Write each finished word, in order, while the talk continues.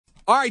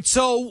All right,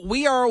 so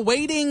we are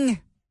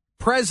awaiting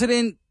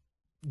President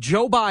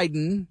Joe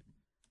Biden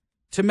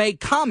to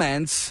make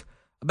comments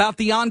about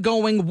the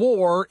ongoing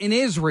war in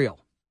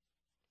Israel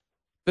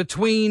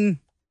between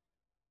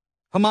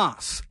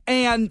Hamas.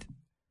 And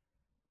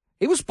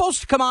he was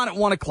supposed to come on at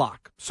 1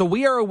 o'clock. So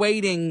we are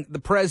awaiting the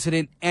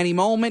president any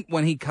moment.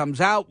 When he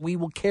comes out, we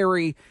will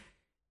carry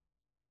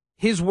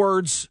his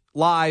words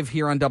live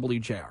here on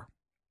WJR.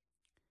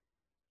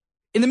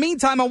 In the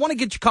meantime, I want to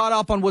get you caught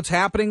up on what's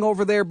happening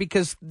over there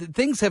because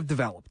things have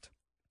developed.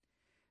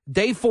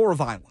 Day 4 of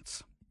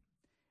violence.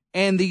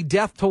 And the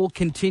death toll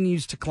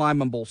continues to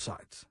climb on both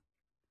sides.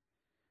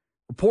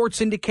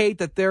 Reports indicate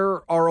that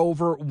there are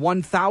over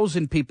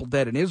 1,000 people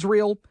dead in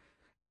Israel.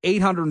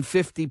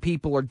 850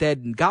 people are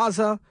dead in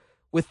Gaza,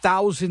 with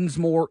thousands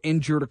more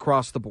injured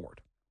across the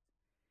board.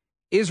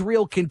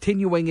 Israel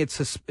continuing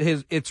its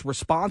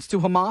response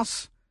to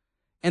Hamas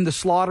and the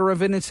slaughter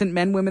of innocent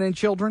men, women, and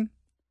children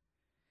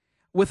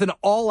with an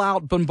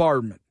all-out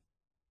bombardment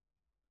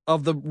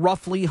of the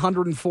roughly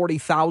 140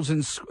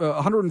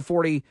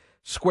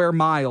 square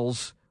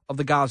miles of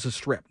the Gaza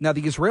Strip. Now,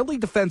 the Israeli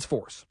Defense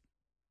Force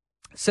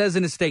says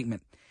in a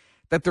statement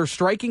that they're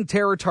striking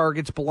terror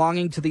targets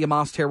belonging to the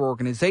Hamas terror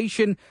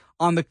organization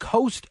on the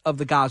coast of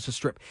the Gaza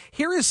Strip.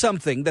 Here is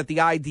something that the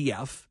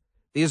IDF,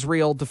 the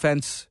Israel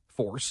Defense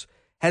Force,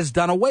 has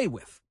done away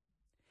with.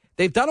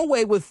 They've done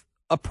away with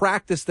a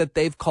practice that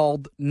they've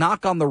called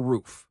knock on the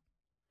roof.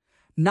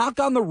 Knock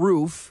on the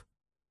roof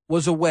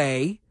was a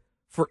way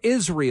for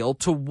Israel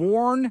to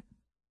warn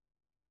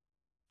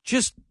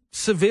just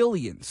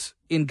civilians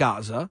in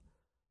Gaza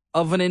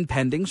of an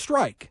impending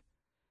strike.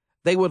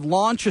 They would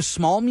launch a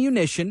small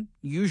munition.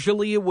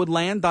 Usually it would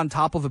land on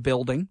top of a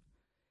building,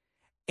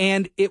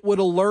 and it would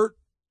alert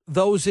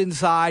those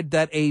inside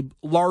that a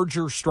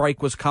larger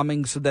strike was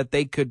coming so that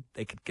they could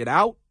get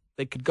out,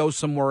 they could go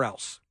somewhere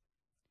else.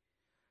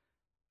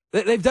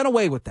 They've done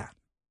away with that.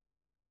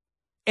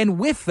 And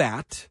with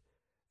that,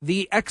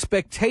 the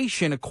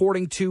expectation,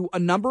 according to a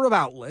number of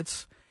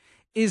outlets,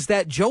 is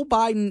that Joe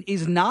Biden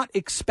is not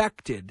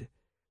expected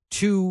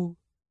to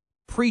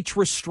preach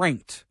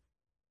restraint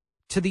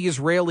to the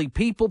Israeli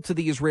people, to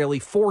the Israeli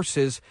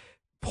forces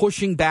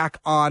pushing back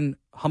on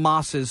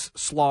Hamas's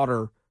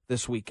slaughter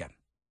this weekend.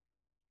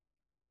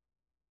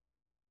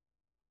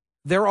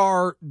 There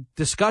are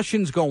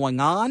discussions going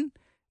on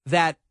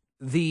that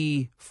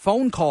the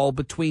phone call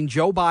between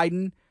Joe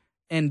Biden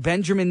and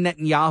Benjamin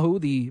Netanyahu,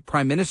 the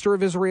prime minister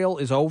of Israel,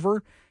 is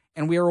over,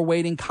 and we are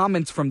awaiting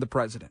comments from the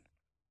president.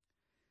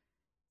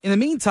 In the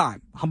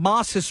meantime,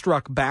 Hamas has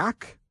struck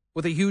back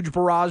with a huge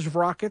barrage of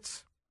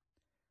rockets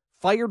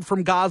fired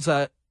from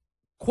Gaza,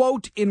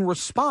 quote, in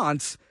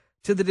response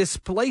to the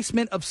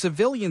displacement of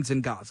civilians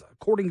in Gaza.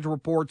 According to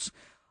reports,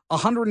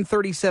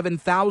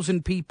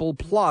 137,000 people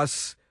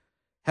plus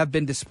have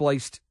been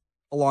displaced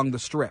along the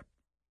Strip.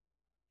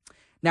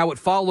 Now, it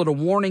followed a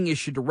warning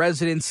issued to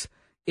residents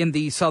in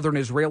the southern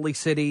Israeli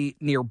city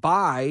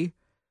nearby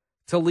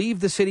to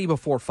leave the city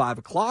before 5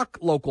 o'clock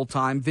local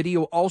time.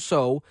 Video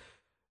also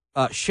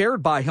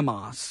shared by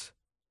Hamas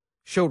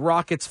showed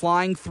rockets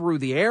flying through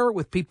the air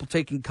with people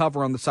taking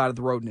cover on the side of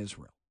the road in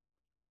Israel.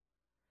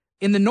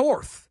 In the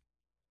north,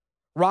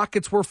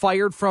 rockets were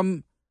fired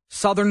from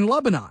southern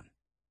Lebanon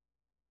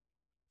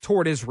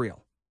toward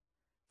Israel.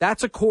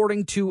 That's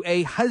according to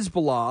a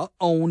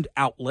Hezbollah-owned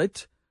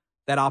outlet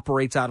that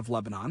operates out of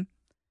Lebanon.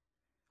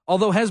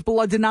 Although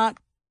Hezbollah did not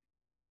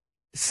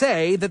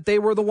say that they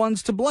were the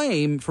ones to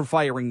blame for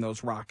firing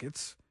those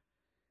rockets,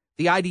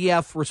 the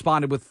IDF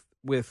responded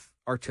with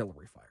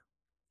artillery fire.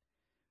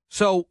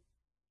 So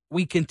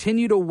we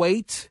continue to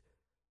wait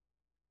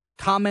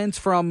comments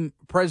from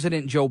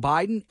President Joe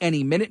Biden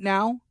any minute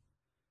now.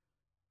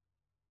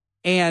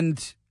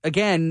 And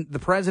again, the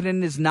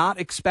president is not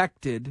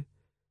expected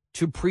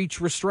to preach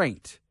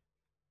restraint.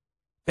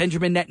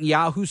 Benjamin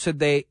Netanyahu said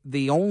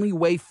the only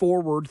way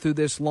forward through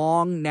this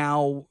long,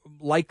 now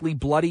likely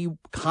bloody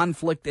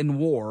conflict and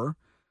war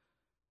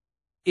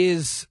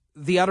is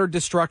the utter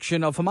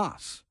destruction of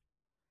Hamas.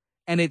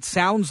 And it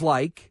sounds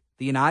like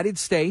the United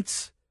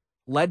States,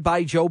 led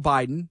by Joe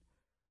Biden,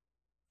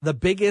 the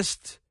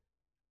biggest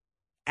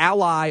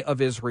ally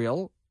of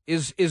Israel,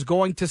 is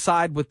going to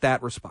side with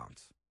that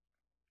response.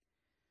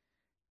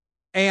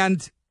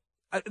 And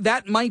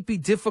that might be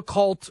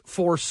difficult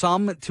for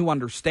some to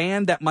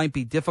understand. That might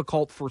be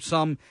difficult for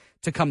some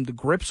to come to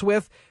grips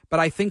with. But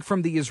I think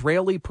from the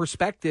Israeli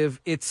perspective,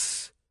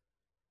 it's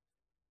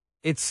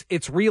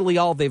really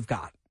all they've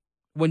got.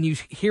 When you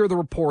hear the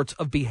reports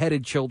of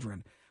beheaded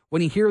children,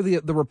 when you hear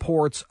the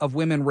reports of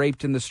women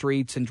raped in the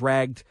streets and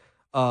dragged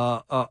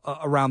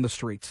around the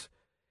streets,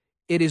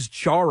 it is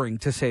jarring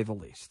to say the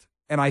least.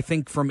 And I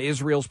think from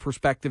Israel's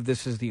perspective,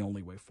 this is the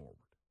only way forward.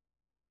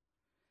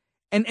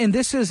 And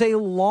this is a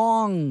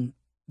long,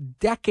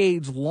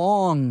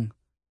 decades-long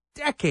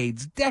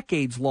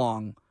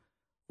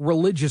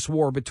religious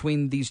war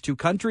between these two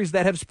countries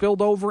that have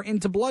spilled over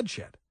into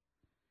bloodshed.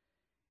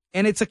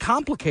 And it's a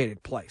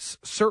complicated place.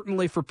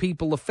 Certainly for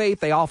people of faith,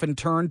 they often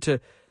turn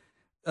to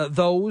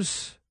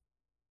those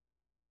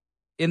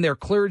in their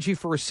clergy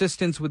for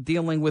assistance with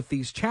dealing with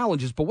these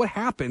challenges. But what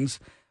happens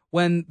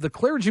when the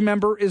clergy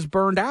member is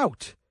burned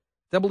out?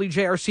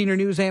 WJR senior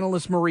news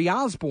analyst Marie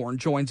Osborne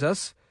joins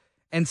us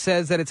and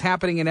says that it's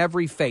happening in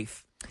every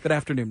faith. Good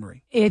afternoon,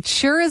 Marie. It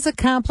sure is a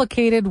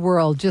complicated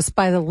world, just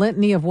by the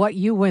litany of what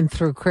you went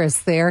through, Chris,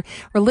 there.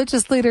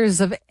 Religious leaders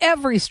of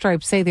every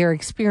stripe say they're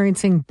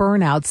experiencing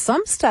burnout.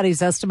 Some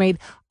studies estimate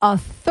a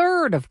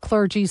third of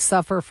clergy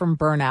suffer from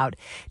burnout.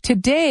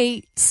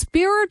 Today,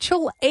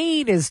 spiritual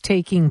aid is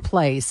taking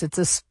place. It's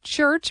a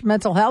church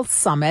mental health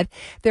summit.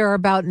 There are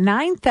about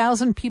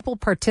 9,000 people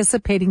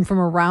participating from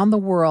around the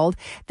world.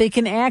 They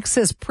can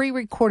access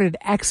pre-recorded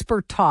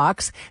expert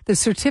talks. The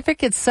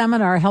certificate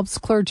seminar helps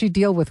clergy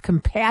deal with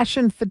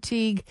compassion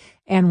fatigue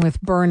and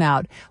with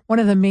burnout. One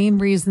of the main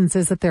reasons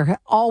is that they're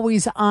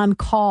always on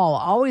call,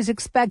 always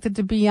expected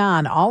to be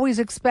on, always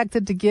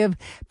expected to give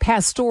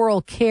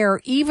pastoral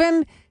care,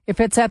 even if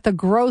it's at the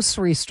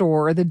grocery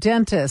store or the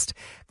dentist.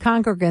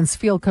 Congregants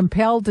feel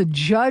compelled to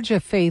judge a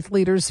faith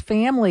leader's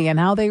family and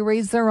how they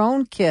raise their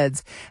own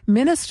kids.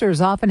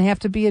 Ministers often have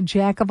to be a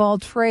jack of all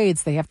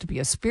trades. They have to be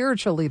a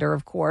spiritual leader,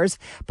 of course,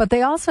 but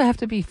they also have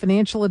to be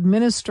financial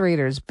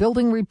administrators,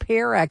 building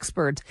repair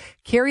experts,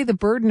 carry the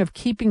burden of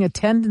keeping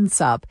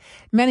attendance up.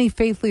 Many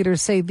faith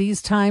leaders say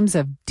these times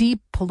of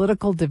deep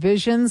political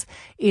divisions,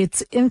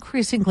 it's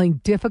increasingly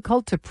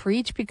difficult to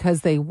preach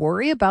because they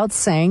worry about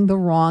saying the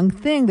wrong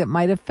thing that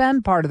might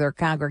offend part of their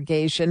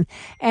congregation.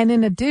 And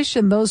in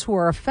addition, those who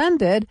are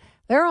offended,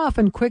 they're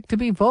often quick to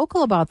be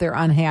vocal about their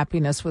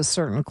unhappiness with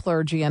certain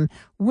clergy and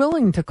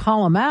willing to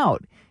call them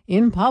out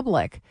in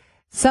public.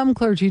 Some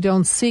clergy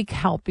don't seek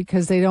help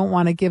because they don't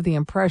want to give the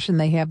impression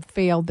they have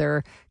failed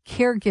their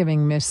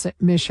caregiving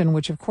mission,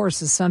 which of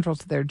course is central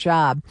to their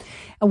job.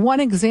 And one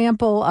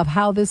example of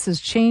how this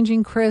is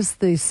changing, Chris,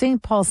 the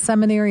St. Paul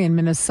Seminary in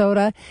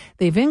Minnesota,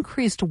 they've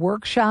increased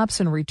workshops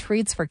and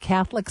retreats for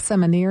Catholic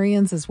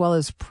seminarians as well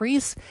as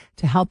priests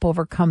to help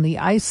overcome the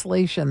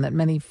isolation that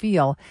many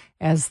feel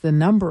as the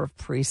number of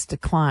priests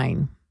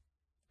decline.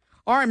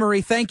 All right,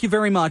 Marie, thank you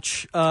very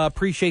much.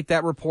 Appreciate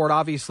that report.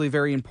 Obviously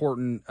very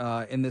important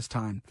in this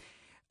time.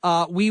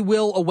 We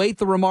will await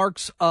the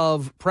remarks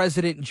of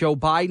President Joe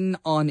Biden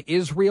on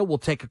Israel. We'll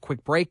take a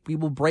quick break. We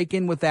will break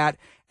in with that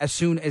as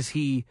soon as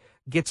he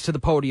gets to the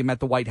podium at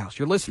the White House.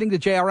 You're listening to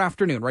JR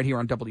Afternoon right here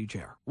on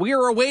WJR. We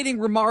are awaiting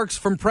remarks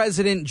from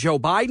President Joe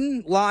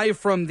Biden live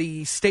from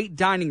the state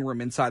dining room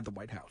inside the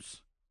White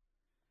House.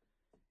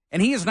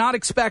 And he is not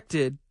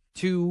expected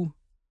to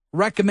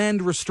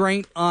recommend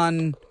restraint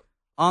on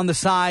the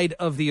side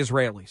of the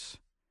Israelis.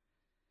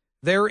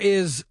 There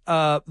is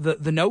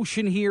the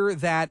notion here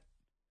that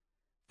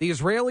the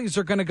Israelis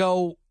are going to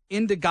go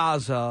into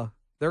Gaza.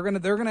 They're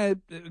going to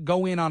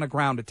go in on a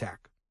ground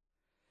attack.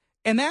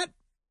 And that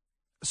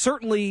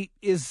certainly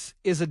is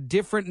a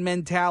different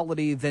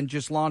mentality than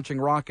just launching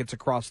rockets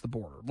across the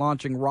border,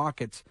 launching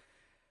rockets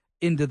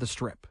into the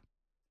Strip.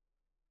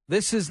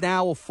 This is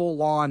now a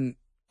full-on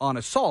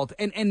assault.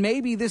 And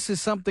maybe this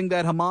is something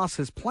that Hamas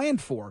has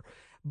planned for.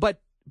 But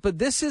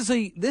this is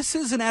an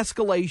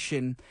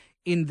escalation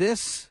in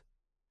this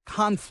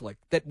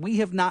conflict that we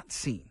have not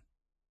seen.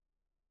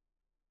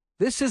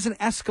 This is an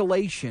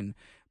escalation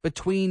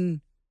between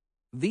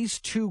these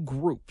two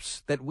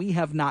groups that we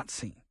have not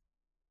seen.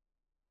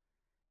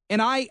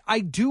 And I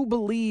do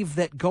believe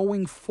that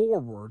going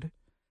forward,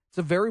 it's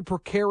a very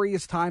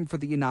precarious time for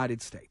the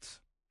United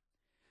States.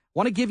 I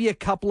want to give you a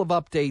couple of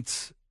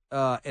updates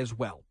as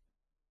well.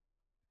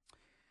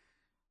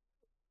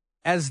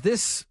 As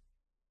this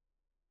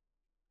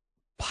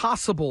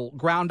possible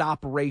ground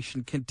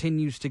operation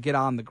continues to get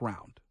off the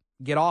ground,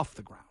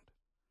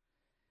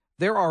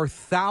 there are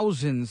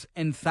thousands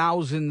and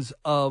thousands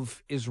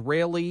of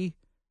Israeli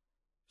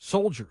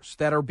soldiers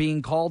that are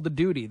being called to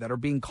duty, that are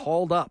being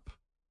called up,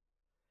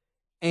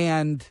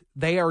 and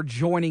they are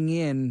joining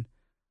in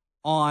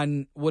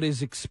on what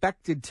is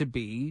expected to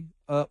be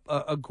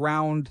a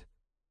ground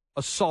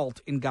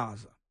assault in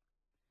Gaza.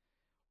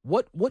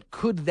 What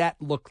could that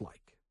look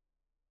like?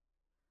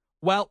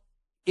 Well,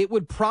 it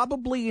would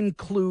probably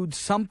include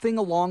something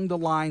along the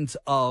lines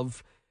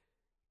of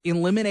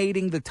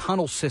eliminating the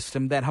tunnel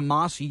system that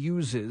Hamas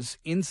uses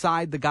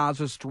inside the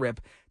Gaza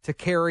Strip to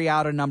carry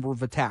out a number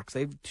of attacks.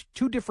 They have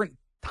two different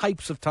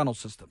types of tunnel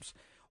systems.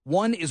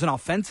 One is an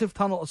offensive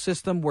tunnel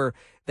system where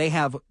they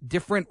have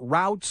different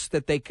routes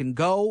that they can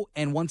go,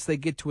 and once they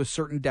get to a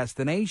certain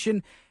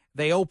destination,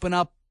 they open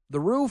up the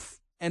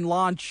roof and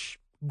launch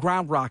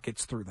ground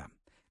rockets through them.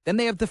 Then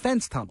they have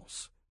defense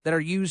tunnels that are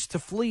used to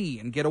flee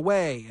and get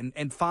away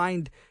and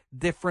find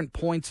different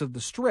points of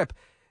the Strip.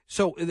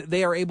 So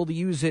they are able to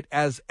use it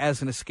as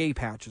an escape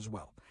hatch as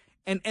well.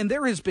 And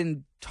there has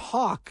been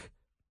talk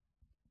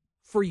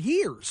for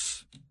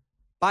years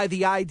by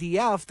the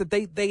IDF that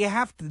they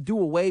have to do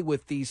away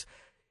with these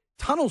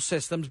tunnel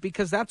systems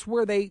because that's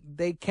where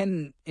they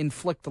can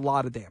inflict a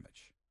lot of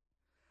damage.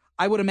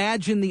 I would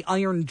imagine the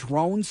Iron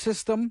Drone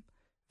system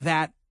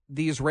that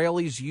the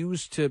Israelis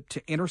use to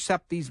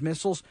intercept these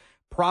missiles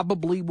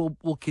probably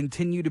will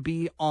continue to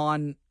be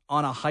on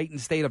a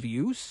heightened state of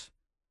use.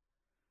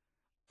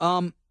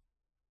 And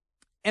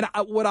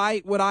what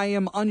I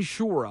am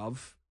unsure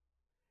of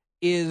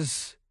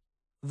is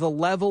the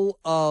level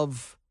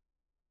of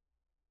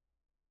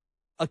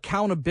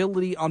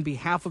accountability on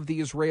behalf of the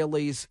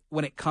Israelis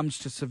when it comes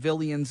to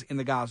civilians in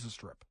the Gaza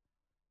Strip.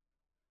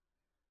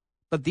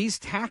 But these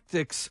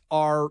tactics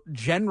are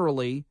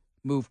generally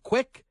move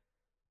quick,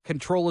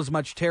 control as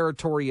much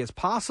territory as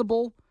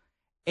possible,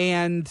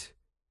 and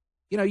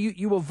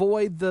you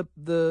avoid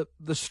the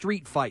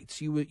street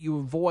fights, you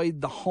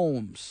avoid the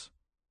homes.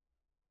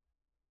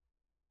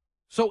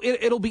 So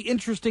it'll be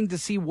interesting to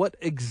see what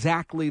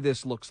exactly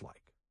this looks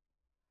like.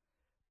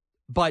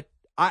 But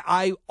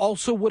I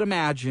also would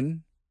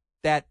imagine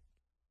that,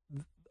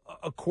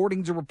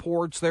 according to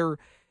reports,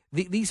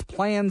 these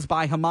plans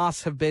by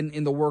Hamas have been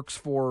in the works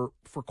for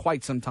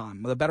quite some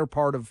time, the better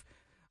part of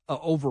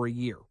over a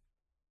year.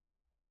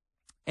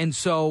 And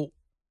so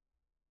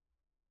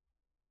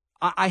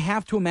I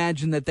have to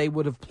imagine that they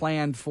would have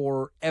planned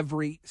for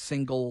every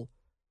single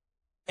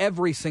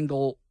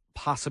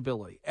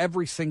possibility,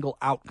 every single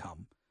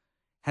outcome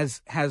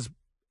has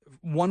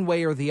one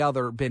way or the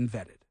other been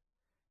vetted.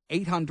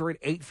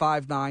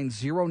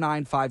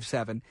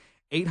 800-859-0957,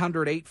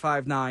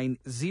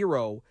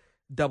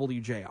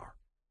 800-859-0WJR.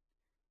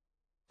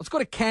 Let's go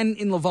to Ken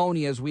in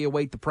Livonia as we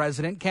await the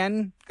president.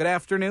 Ken, good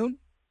afternoon.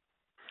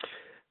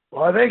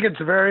 Well, I think it's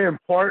very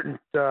important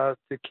to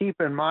keep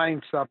in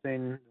mind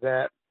something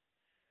that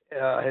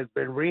has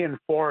been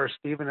reinforced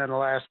even in the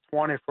last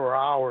 24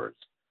 hours.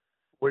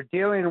 We're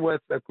dealing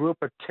with a group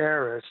of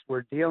terrorists.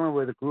 We're dealing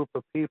with a group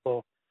of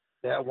people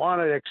that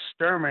want to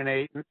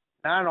exterminate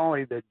not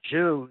only the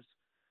Jews,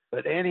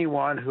 but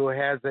anyone who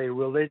has a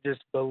religious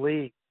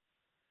belief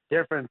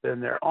different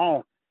than their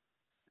own.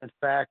 In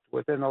fact,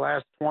 within the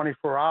last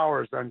 24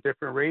 hours on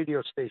different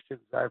radio stations,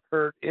 I've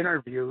heard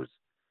interviews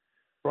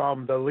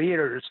from the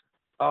leaders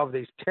of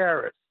these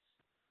terrorists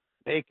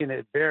making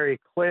it very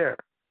clear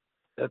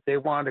that they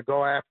want to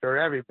go after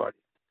everybody.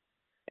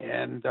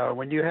 And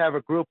when you have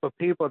a group of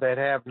people that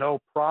have no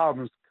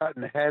problems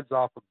cutting the heads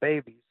off of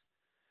babies,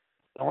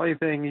 the only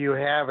thing you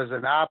have as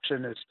an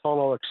option is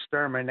total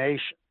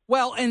extermination.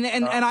 Well, and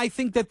I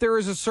think that there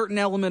is a certain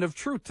element of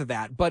truth to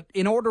that. But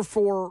in order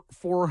for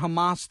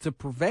Hamas to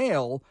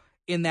prevail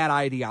in that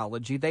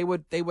ideology, they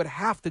would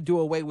have to do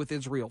away with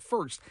Israel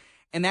first.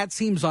 And that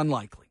seems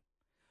unlikely.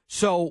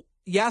 So,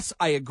 yes,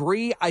 I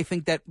agree. I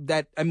think that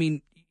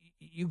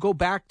you go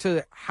back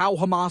to how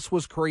Hamas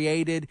was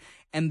created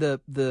and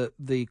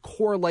the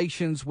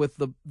correlations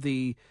with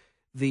the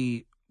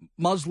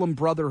Muslim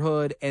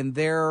Brotherhood and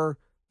their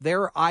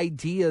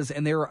ideas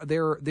and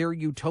their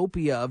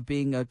utopia of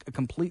being a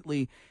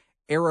completely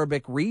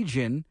Arabic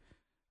region.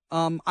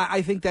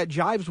 I think that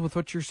jives with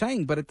what you're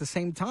saying, but at the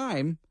same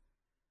time,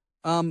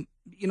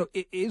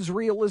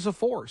 Israel is a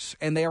force,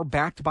 and they are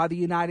backed by the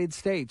United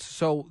States.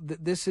 So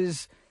this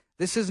is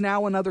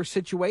now another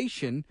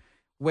situation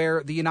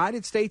where the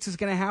United States is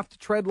going to have to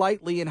tread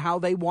lightly in how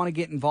they want to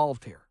get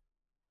involved here.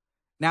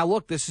 Now,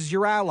 look, this is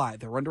your ally.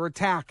 They're under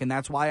attack, and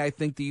that's why I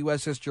think the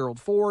USS Gerald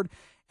Ford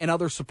and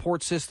other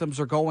support systems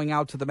are going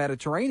out to the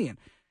Mediterranean.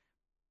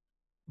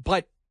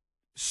 But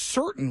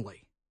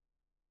certainly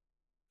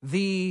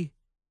the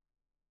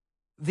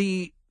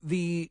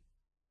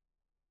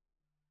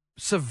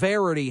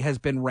severity has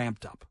been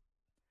ramped up.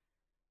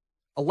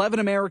 11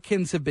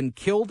 Americans have been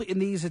killed in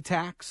these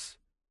attacks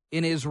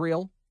in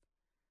Israel.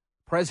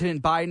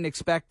 President Biden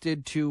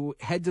expected to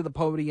head to the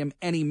podium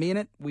any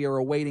minute. We are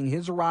awaiting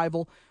his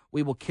arrival.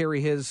 We will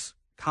carry his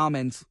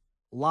comments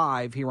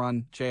live here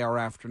on JR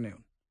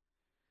Afternoon.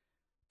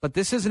 But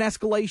this is an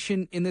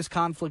escalation in this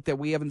conflict that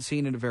we haven't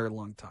seen in a very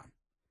long time.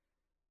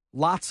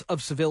 Lots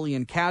of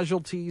civilian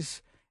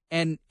casualties,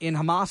 and in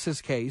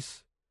Hamas's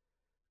case,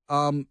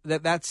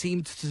 that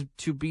seems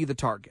to be the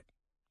target.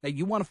 Now,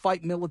 you want to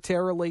fight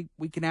militarily,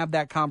 we can have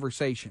that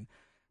conversation.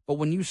 But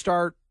when you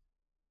start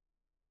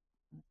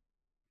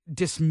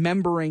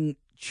dismembering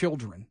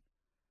children,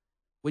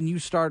 when you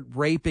start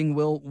raping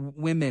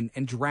women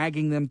and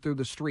dragging them through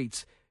the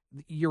streets,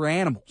 you're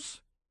animals.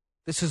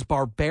 This is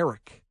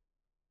barbaric.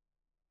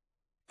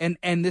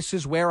 And this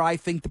is where I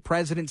think the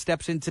president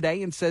steps in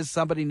today and says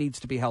somebody needs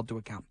to be held to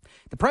account.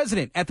 The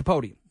president at the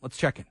podium. Let's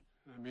check in.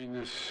 I mean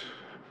this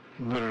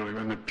literally,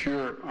 when the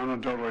pure,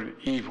 unadulterated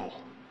evil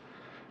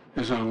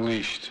is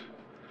unleashed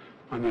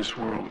on this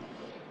world.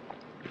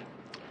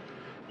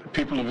 The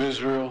people of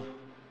Israel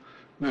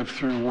lived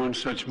through one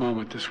such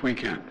moment this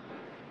weekend.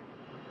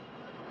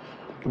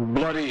 The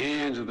bloody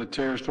hands of the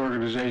terrorist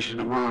organization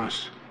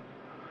Hamas,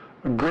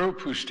 a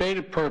group whose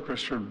stated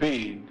purpose for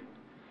being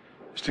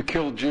is to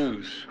kill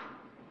Jews.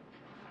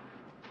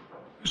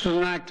 This was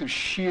an act of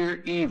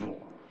sheer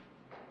evil.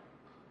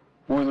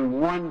 More than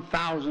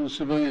 1,000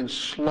 civilians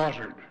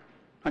slaughtered,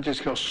 not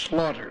just killed,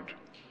 slaughtered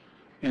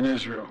in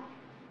Israel.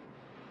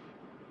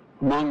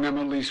 Among them,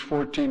 at least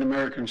 14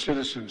 American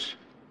citizens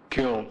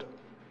killed.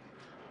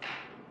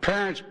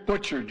 Parents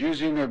butchered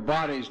using their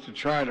bodies to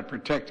try to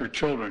protect their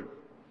children.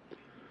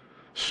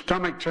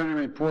 Stomach-turning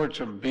reports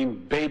of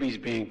babies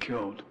being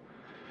killed.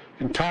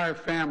 Entire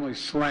families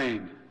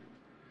slain.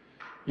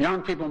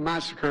 Young people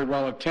massacred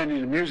while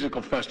attending a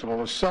musical festival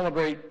to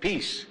celebrate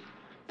peace.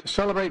 To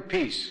celebrate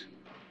peace.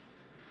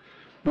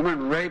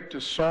 Women raped,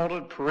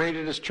 assaulted,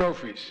 paraded as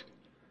trophies.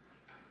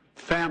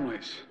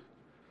 Families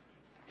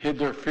hid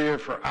their fear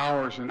for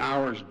hours and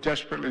hours,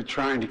 desperately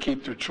trying to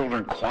keep their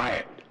children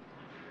quiet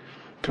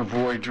to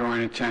avoid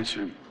drawing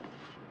attention.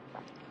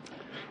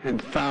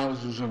 And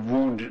thousands of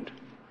wounded,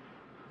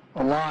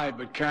 alive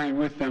but carrying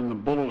with them the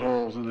bullet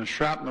holes and the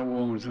shrapnel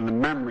wounds and the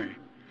memory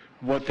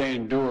of what they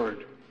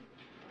endured.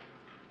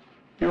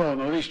 You all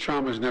know these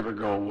traumas never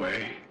go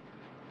away.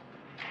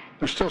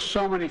 There's still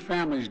so many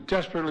families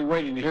desperately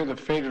waiting to hear the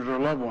fate of their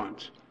loved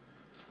ones,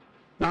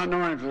 not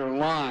knowing if they're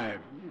alive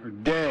or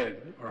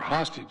dead or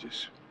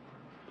hostages.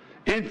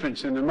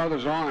 Infants in their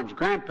mother's arms,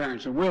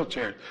 grandparents in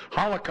wheelchairs,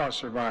 Holocaust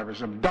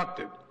survivors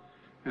abducted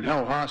and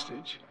held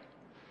hostage.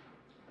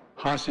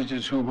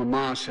 Hostages whom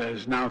Hamas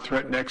has now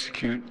threatened to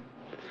execute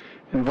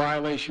in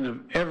violation of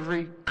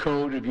every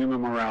code of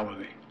human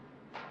morality.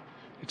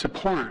 It's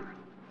abhorrent.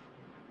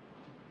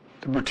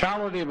 The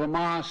brutality of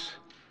Hamas,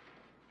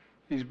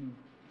 these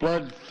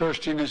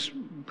bloodthirstiness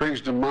brings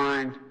to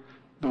mind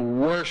the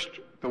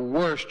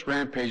worst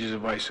rampages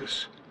of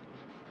ISIS.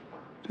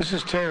 This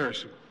is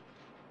terrorism.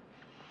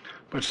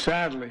 But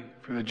sadly,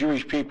 for the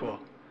Jewish people,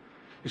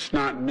 it's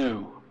not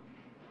new.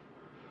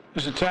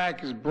 This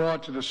attack has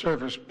brought to the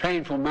surface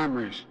painful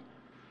memories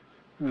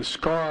and the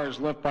scars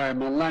left by a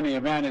millennia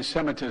of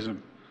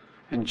anti-Semitism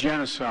and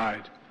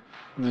genocide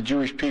of the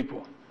Jewish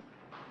people.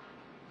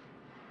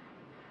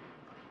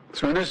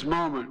 So in this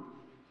moment,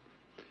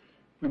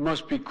 we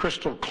must be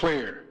crystal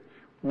clear.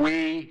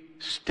 We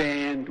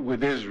stand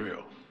with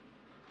Israel.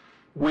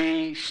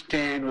 We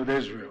stand with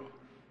Israel.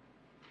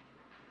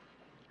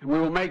 And we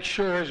will make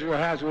sure Israel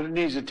has what it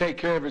needs to take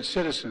care of its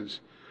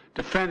citizens,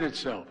 defend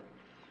itself,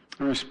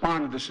 and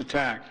respond to this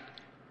attack.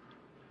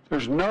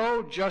 There's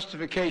no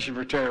justification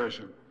for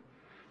terrorism.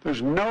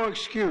 There's no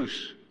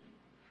excuse.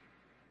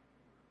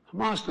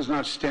 Hamas does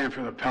not stand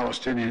for the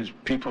Palestinian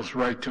people's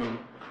right to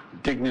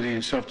dignity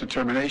and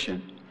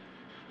self-determination.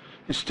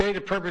 Its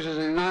stated purpose is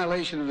the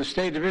annihilation of the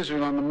state of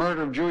Israel and the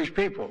murder of Jewish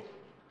people.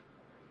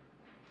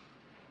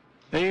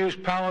 They use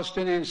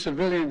Palestinian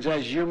civilians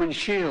as human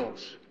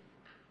shields.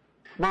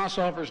 Hamas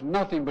offers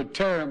nothing but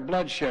terror and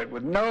bloodshed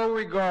with no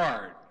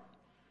regard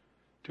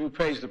to who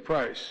pays the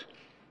price.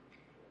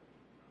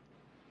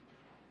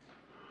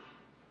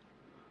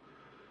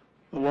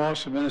 The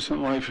loss of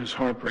innocent life is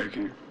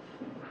heartbreaking.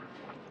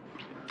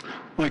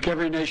 Like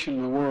every nation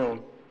in the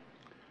world,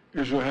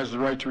 Israel has the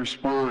right to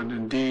respond,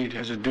 indeed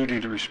has a duty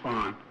to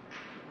respond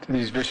to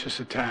these vicious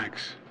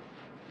attacks.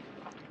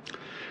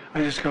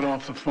 I just got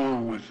off the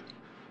phone with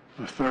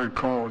a third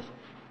call with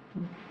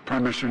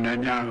Prime Minister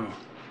Netanyahu,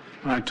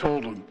 and I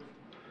told him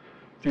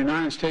the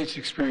United States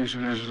experience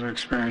what Israel is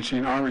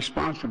experiencing, our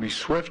response will be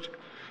swift,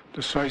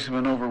 decisive,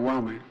 and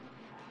overwhelming.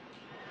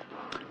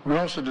 We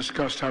also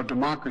discussed how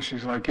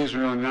democracies like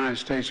Israel and the United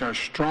States are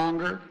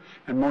stronger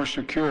and more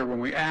secure when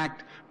we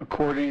act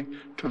according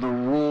to the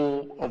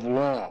rule of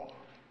law.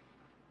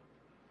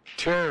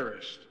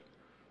 Terrorists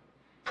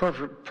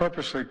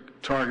purposely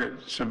target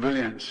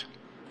civilians,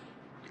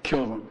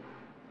 kill them.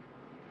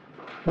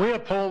 We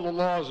uphold the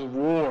laws of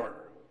war,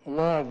 the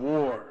law of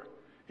war.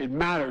 It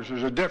matters.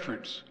 There's a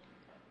difference.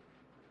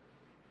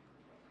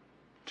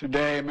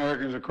 Today,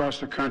 Americans across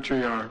the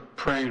country are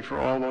praying for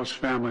all those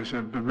families that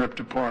have been ripped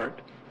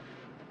apart.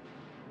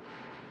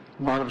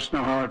 A lot of us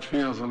know how it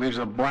feels. It leaves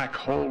a black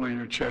hole in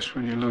your chest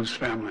when you lose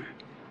family.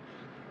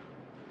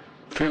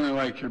 Feeling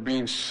like you're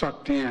being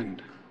sucked in.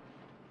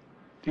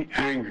 The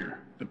anger,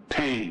 the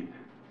pain,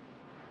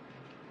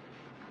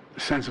 the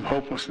sense of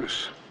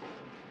hopelessness.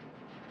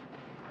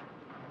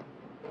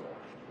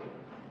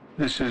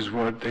 This is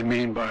what they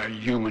mean by a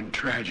human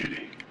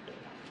tragedy,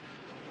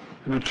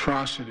 an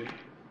atrocity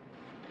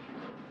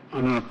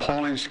on an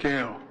appalling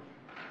scale.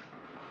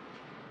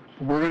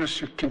 We're going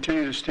to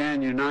continue to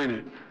stand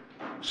united,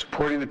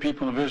 supporting the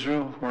people of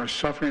Israel who are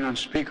suffering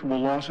unspeakable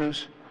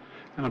losses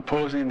and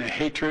opposing the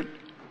hatred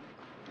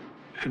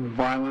and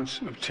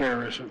violence of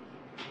terrorism.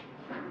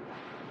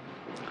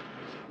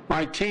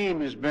 My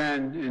team has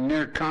been in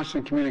near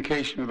constant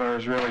communication with our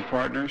Israeli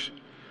partners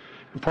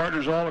and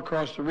partners all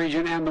across the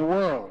region and the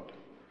world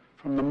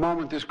from the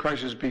moment this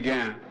crisis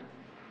began.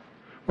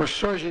 We're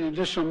surging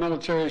additional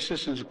military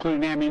assistance,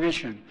 including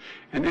ammunition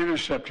and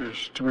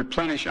interceptors, to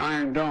replenish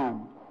Iron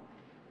Dome.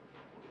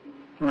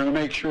 We're going to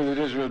make sure that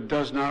Israel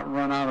does not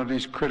run out of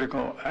these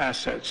critical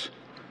assets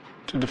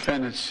to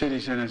defend its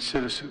cities and its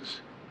citizens.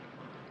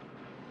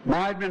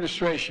 My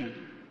administration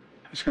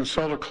has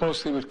consulted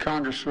closely with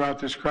Congress throughout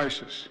this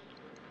crisis.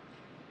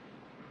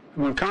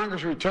 And when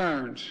Congress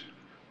returns,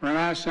 we're going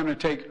to ask them to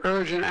take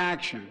urgent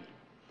action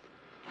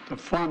to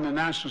fund the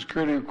national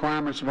security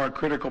requirements of our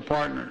critical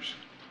partners.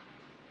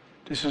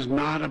 This is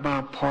not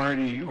about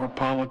party or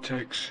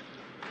politics.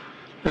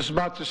 This is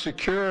about the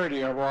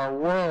security of our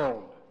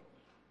world,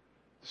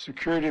 the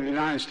security of the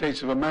United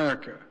States of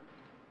America.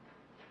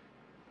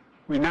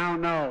 We now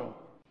know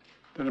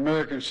that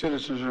American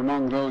citizens are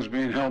among those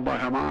being held by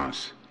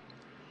Hamas.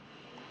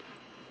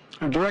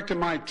 I've directed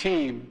my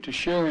team to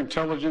share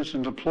intelligence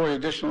and deploy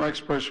additional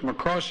experts from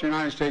across the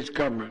United States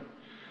government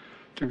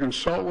to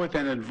consult with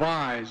and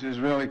advise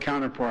Israeli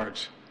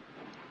counterparts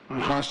on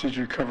hostage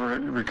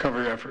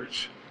recovery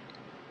efforts.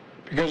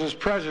 Because as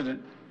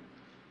president,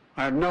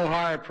 I have no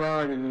higher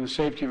priority than the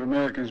safety of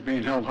Americans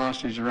being held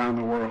hostage around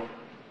the world.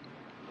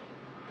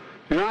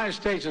 The United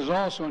States has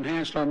also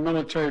enhanced our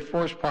military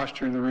force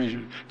posture in the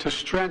region to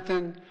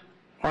strengthen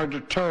our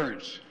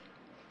deterrence.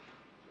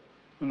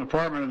 The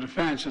Department of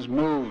Defense has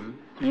moved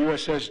the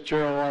USS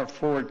Gerald R.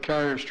 Ford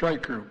Carrier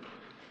Strike Group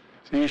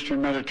to the Eastern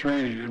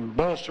Mediterranean and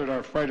bolstered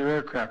our fighter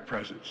aircraft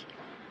presence.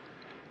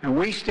 And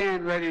we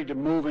stand ready to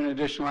move in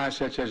additional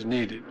assets as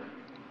needed.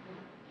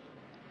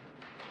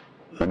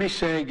 Let me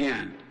say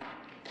again,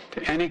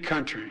 to any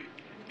country,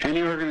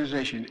 any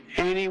organization,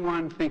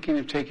 anyone thinking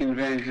of taking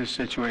advantage of this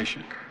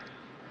situation,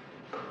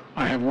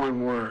 I have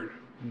one word: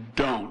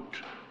 don't.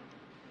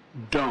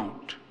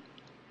 Don't.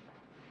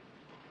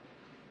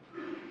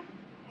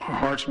 Our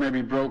hearts may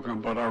be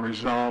broken, but our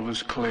resolve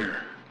is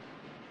clear.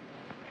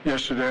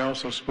 Yesterday I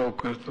also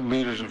spoke with the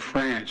leaders of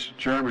France,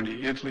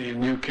 Germany, Italy,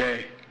 and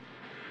UK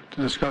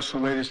to discuss the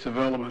latest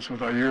developments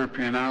with our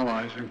European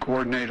allies and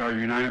coordinate our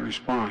united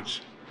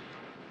response.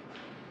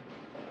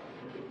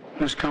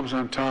 This comes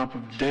on top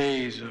of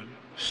days of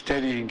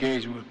steady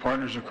engagement with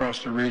partners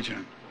across the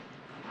region.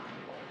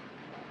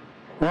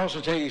 We're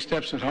also taking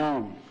steps at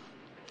home.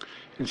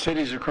 In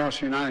cities across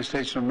the United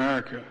States of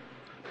America,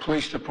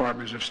 police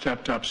departments have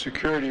stepped up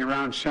security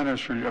around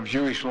centers of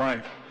Jewish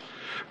life.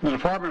 The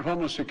Department of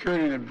Homeland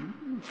Security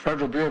and the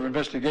Federal Bureau of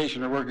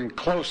Investigation are working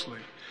closely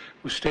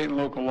with state and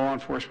local law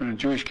enforcement and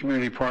Jewish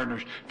community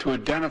partners to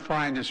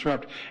identify and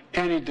disrupt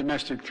any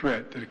domestic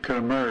threat that could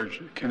emerge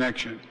in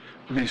connection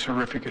with these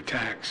horrific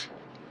attacks.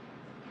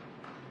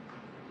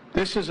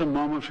 This is a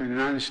moment for the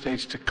United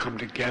States to come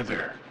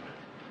together,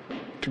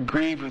 to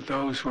grieve with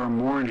those who are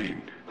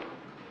mourning.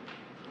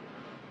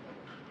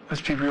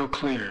 Let's be real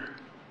clear.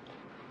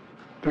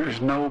 There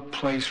is no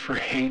place for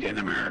hate in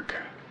America.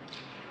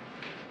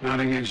 Not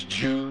against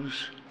Jews,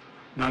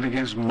 not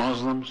against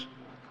Muslims,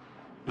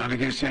 not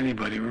against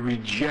anybody. We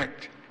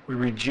reject.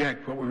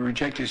 What we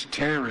reject is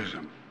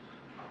terrorism.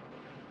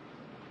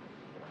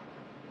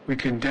 We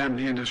condemn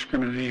the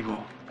indiscriminate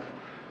evil,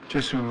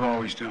 just as we've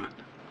always done.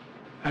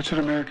 That's what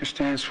America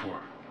stands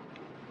for.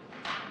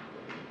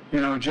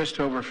 You know, just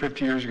over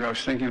 50 years ago, I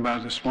was thinking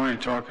about it this morning,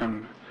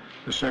 talking to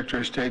the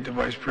Secretary of State, the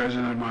Vice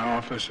President of my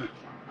office.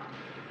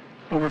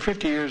 Over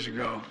 50 years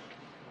ago,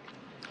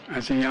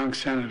 as a young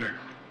senator,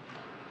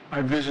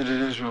 I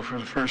visited Israel for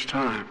the first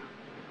time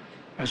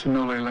as a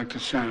newly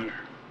elected senator.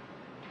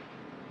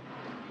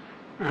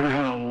 And I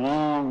had a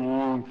long,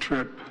 long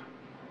trip,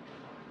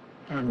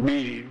 a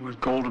meeting with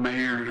Golda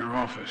Meir in her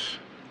office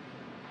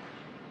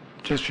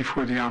just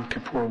before the Yom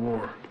Kippur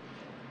War.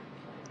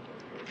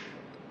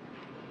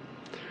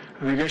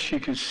 And I guess she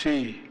could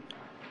see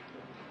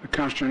the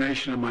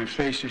consternation on my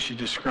face as she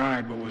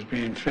described what was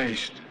being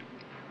faced.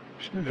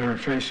 They were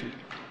facing.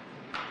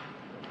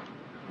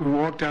 We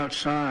walked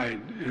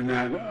outside in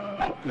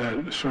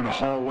that sort of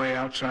hallway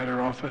outside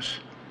her office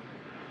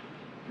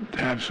to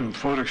have some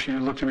photos. She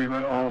looked at me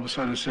all of a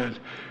sudden and said,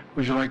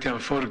 "Would you like to have a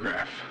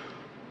photograph?"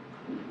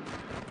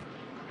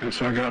 And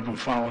so I got up and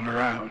followed her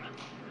out.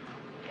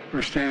 We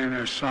were standing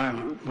there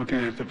silent,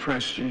 looking at the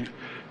press. She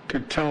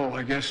could tell,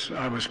 I guess,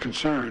 I was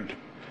concerned.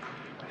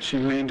 She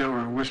leaned over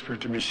and whispered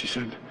to me, she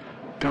said,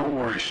 "Don't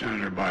worry,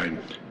 Senator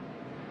Biden.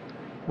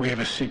 We have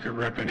a secret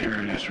rep in here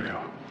in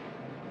Israel."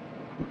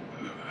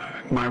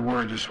 My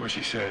word is what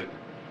she said.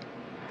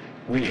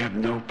 We have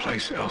no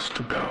place else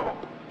to go.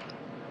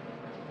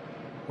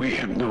 We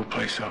have no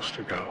place else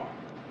to go.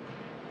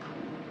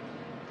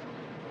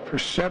 For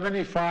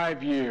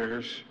 75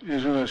 years,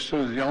 Israel has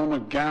stood as the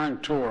ultimate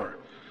guarantor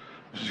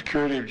of the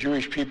security of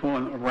Jewish people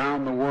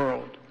around the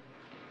world,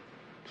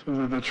 so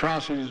that the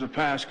atrocities of the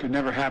past could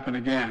never happen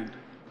again.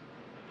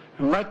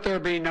 And let there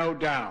be no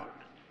doubt,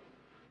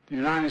 the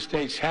United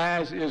States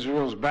has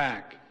Israel's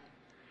back.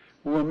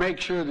 We will make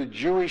sure the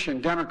Jewish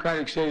and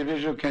democratic state of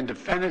Israel can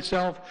defend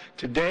itself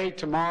today,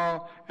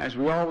 tomorrow, as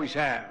we always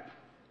have.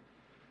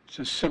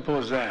 It's as simple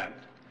as that.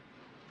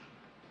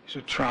 These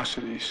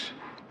atrocities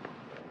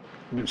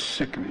have been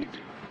sickening.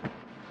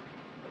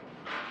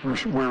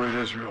 We're with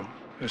Israel.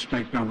 Let's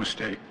make no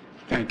mistake.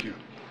 Thank you.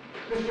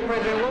 Mr.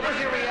 President, what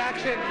was your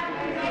reaction?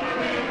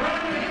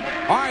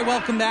 All right,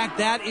 welcome back.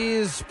 That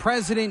is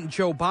President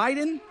Joe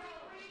Biden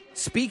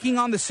speaking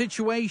on the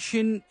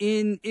situation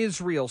in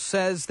Israel,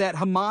 says that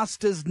Hamas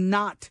does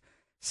not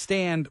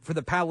stand for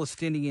the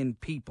Palestinian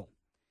people,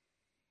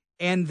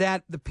 and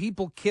that the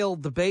people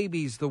killed, the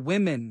babies, the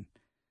women,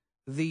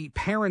 the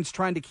parents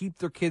trying to keep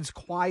their kids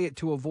quiet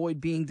to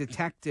avoid being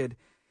detected.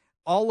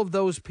 All of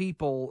those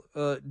people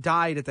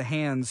died at the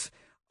hands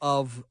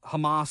of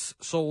Hamas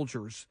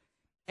soldiers.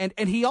 And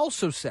he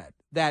also said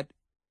that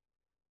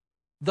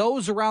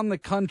those around the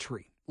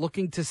country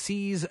looking to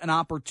seize an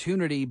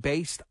opportunity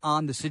based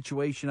on the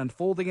situation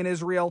unfolding in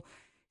Israel,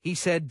 he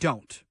said,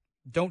 don't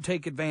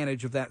take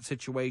advantage of that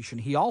situation.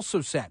 He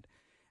also said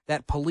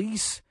that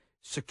police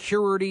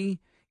security,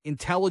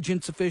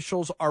 intelligence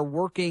officials are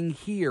working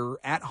here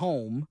at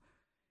home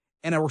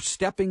and are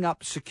stepping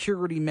up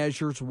security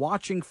measures,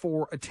 watching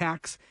for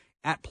attacks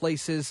at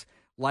places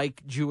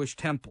like Jewish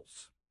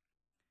temples.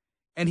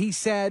 And he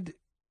said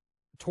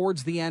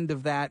towards the end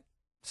of that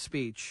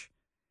speech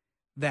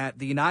that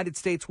the United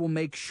States will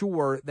make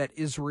sure that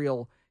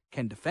Israel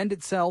can defend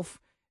itself,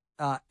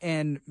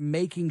 and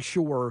making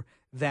sure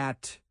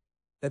that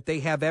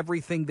they have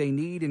everything they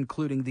need,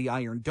 including the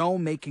Iron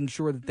Dome, making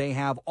sure that they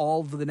have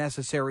all of the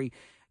necessary,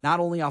 not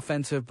only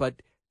offensive,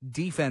 but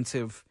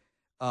defensive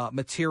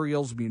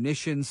materials,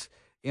 munitions,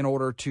 in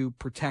order to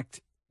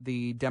protect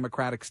the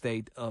democratic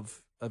state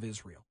of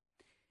Israel.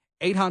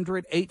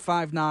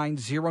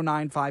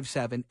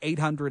 800-859-0957,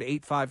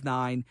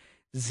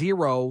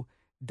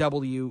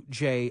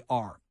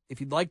 800-859-0WJR.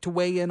 If you'd like to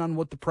weigh in on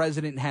what the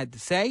president had to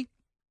say,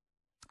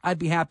 I'd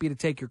be happy to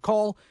take your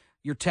call,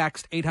 your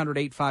text,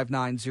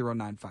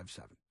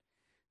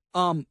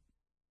 800-859-0957.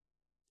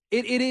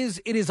 It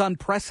is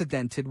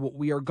unprecedented what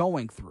we are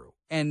going through.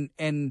 And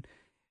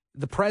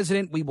the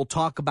president, we will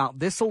talk about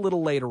this a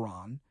little later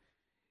on.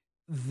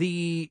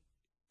 The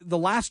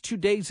last 2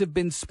 days have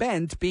been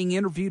spent being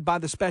interviewed by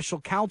the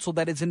special counsel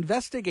that is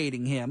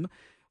investigating him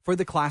for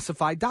the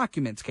classified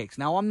documents case.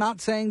 Now, I'm not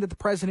saying that the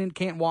president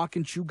can't walk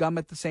and chew gum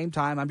at the same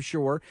time. I'm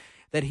sure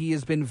that he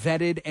has been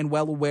vetted and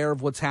well aware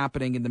of what's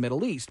happening in the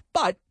Middle East.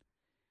 But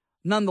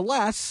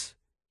nonetheless,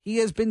 he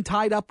has been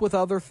tied up with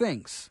other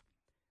things.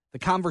 The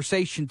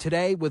conversation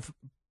today with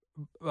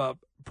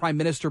Prime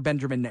Minister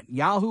Benjamin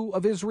Netanyahu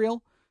of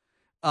Israel,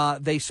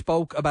 they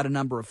spoke about a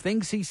number of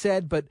things he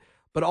said, but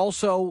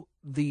also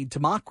the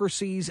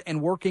democracies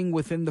and working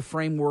within the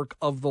framework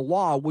of the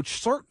law,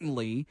 which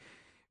certainly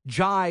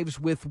jives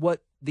with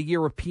what the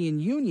European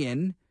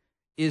Union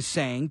is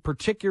saying,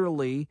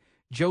 particularly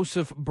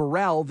Joseph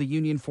Borrell, the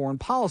Union foreign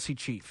policy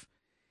chief,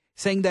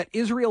 saying that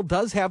Israel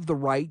does have the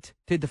right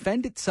to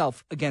defend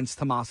itself against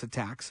Hamas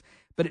attacks,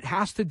 but it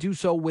has to do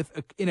so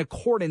in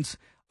accordance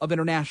of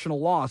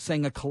international law,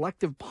 saying a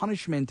collective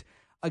punishment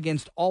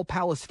against all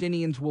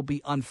Palestinians will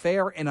be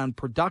unfair and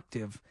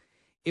unproductive.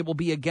 It will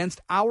be against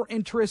our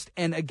interest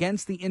and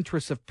against the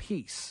interests of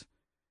peace.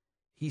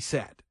 He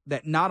said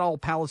that not all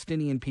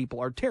Palestinian people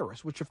are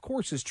terrorists, which of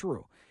course is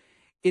true.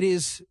 It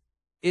is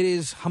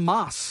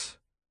Hamas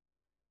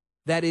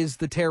that is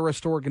the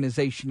terrorist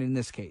organization in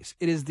this case.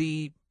 It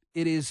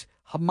is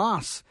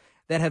Hamas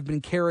that have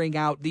been carrying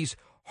out these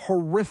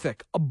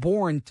horrific,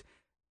 abhorrent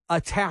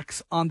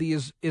attacks on the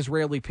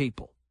Israeli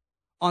people,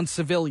 on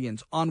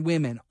civilians, on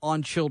women,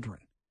 on children.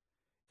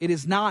 It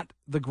is not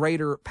the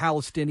greater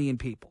Palestinian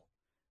people,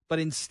 but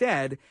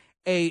instead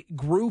a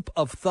group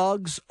of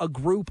thugs, a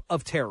group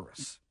of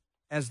terrorists,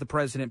 as the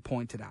president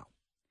pointed out.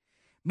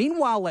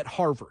 Meanwhile, at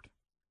Harvard,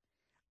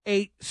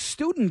 a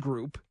student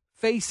group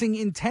facing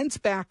intense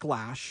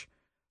backlash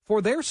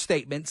for their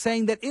statement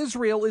saying that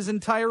Israel is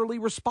entirely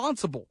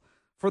responsible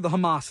for the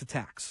Hamas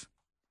attacks.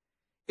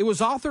 It was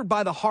authored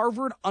by the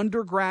Harvard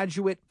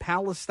Undergraduate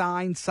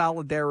Palestine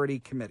Solidarity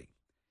Committee.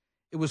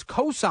 It was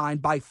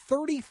co-signed by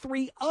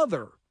 33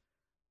 other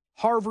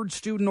Harvard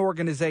student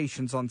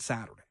organizations on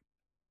Saturday.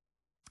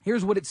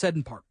 Here's what it said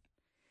in part.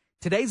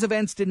 Today's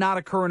events did not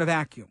occur in a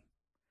vacuum.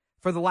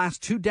 For the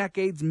last 2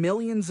 decades,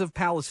 millions of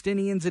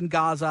Palestinians in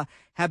Gaza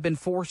have been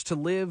forced to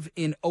live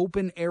in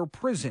open-air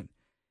prison.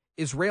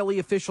 Israeli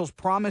officials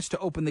promised to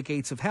open the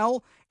gates of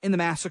hell, and the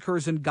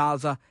massacres in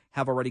Gaza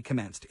have already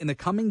commenced. In the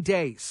coming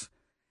days,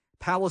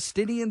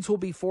 Palestinians will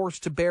be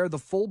forced to bear the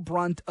full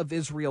brunt of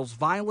Israel's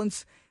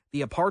violence.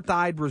 The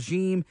apartheid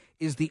regime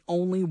is the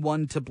only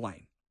one to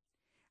blame.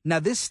 Now,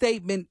 this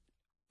statement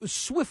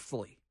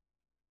swiftly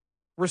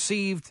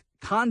received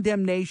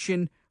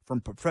condemnation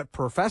from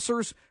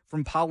professors,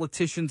 from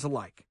politicians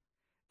alike,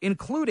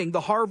 including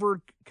the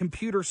Harvard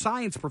computer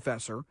science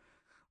professor,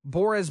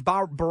 Boris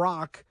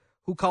Barak,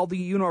 who called the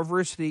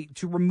university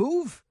to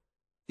remove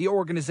the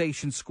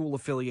organization's school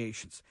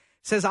affiliations.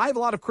 Says, I have a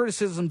lot of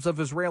criticisms of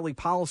Israeli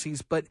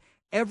policies, but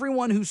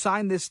everyone who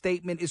signed this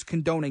statement is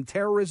condoning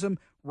terrorism,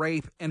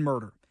 rape, and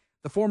murder.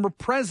 The former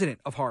president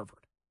of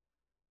Harvard,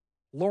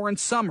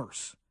 Lawrence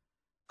Summers,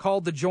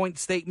 called the joint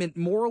statement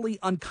morally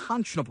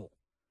unconscionable.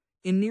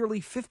 In nearly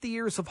 50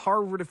 years of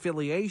Harvard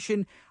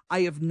affiliation,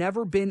 I have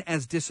never been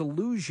as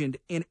disillusioned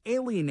and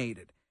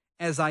alienated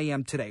as I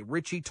am today.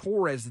 Richie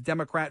Torres, the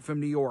Democrat from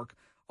New York,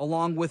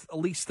 along with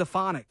Elise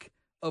Stefanik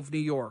of New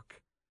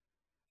York,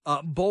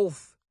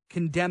 both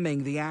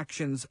condemning the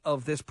actions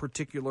of this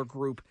particular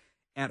group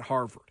at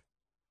Harvard.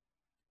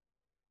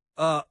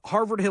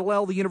 Harvard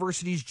Hillel, the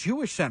university's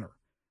Jewish Center,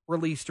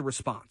 released a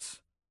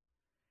response,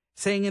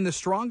 saying in the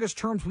strongest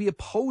terms, we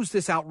oppose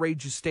this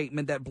outrageous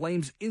statement that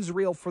blames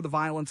Israel for the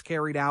violence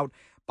carried out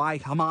by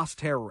Hamas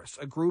terrorists,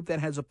 a group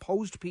that has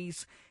opposed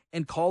peace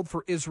and called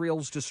for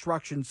Israel's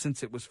destruction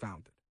since it was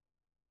founded.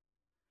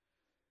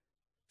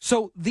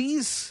 So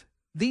these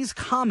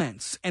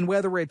comments, and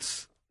whether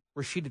it's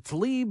Rashida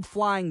Tlaib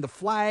flying the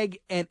flag,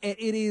 and it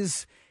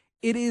is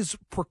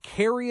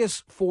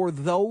precarious for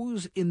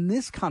those in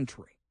this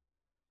country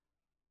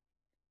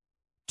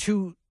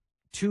to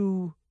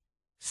to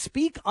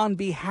speak on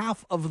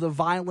behalf of the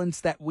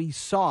violence that we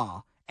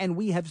saw and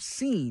we have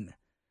seen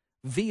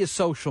via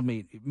social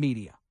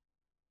media.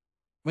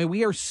 I mean,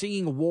 we are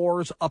seeing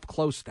wars up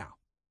close now,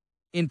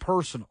 in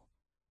personal,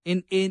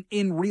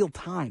 in real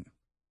time.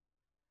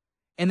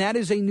 And that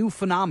is a new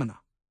phenomena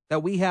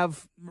that we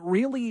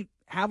really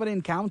haven't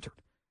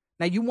encountered.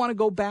 Now, you want to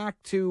go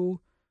back to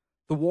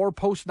the war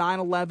post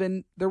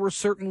 9/11, there were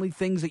certainly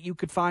things that you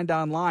could find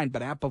online,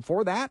 but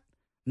before that,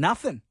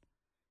 nothing.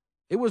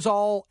 It was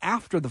all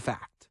after the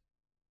fact.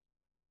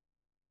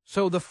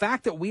 So the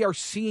fact that we are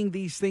seeing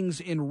these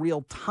things in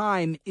real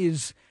time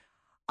is,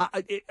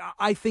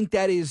 I think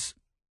that is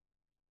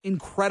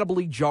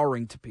incredibly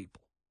jarring to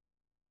people.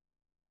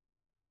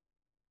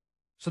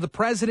 So the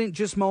president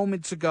just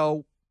moments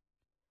ago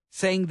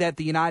saying that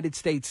the United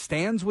States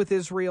stands with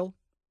Israel,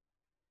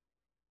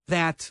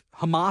 that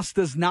Hamas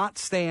does not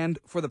stand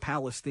for the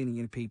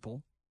Palestinian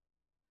people.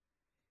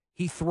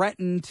 He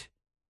threatened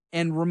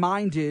and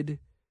reminded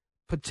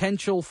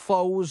potential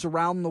foes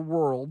around the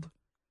world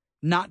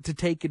not to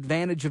take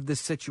advantage of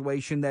this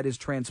situation that is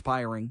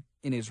transpiring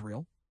in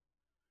Israel.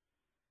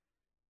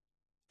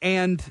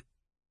 And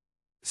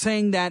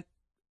saying that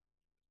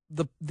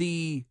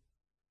the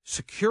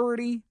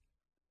security,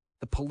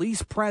 the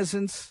police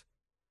presence,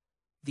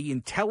 the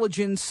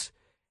intelligence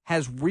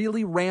has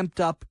really ramped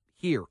up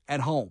here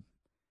at home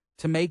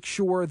to make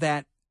sure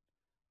that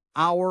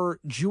our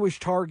Jewish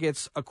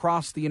targets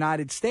across the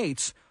United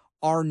States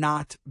are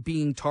not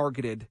being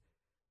targeted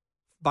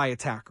by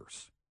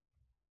attackers.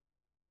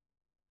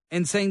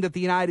 And saying that the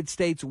United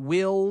States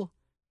will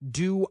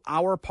do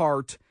our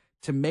part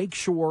to make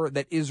sure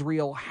that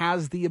Israel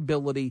has the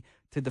ability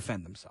to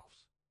defend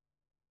themselves.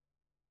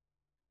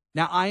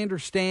 Now, I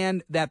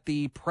understand that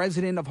the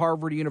president of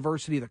Harvard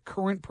University, the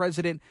current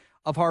president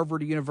of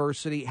Harvard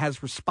University,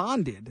 has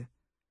responded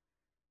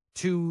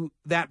to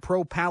that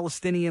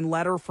pro-Palestinian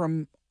letter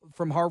from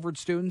Harvard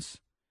students,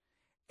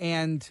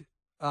 and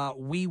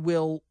we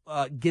will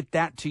get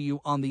that to you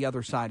on the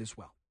other side as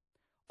well.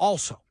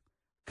 Also,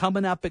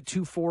 coming up at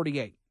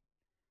 2:48,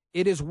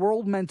 it is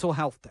World Mental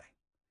Health Day.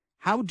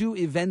 How do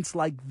events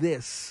like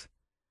this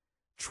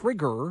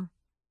trigger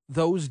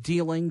those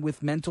dealing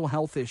with mental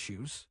health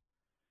issues,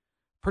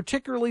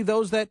 particularly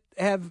those that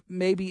have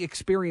maybe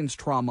experienced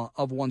trauma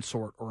of one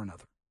sort or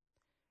another?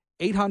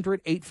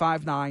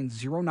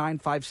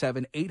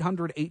 800-859-0957,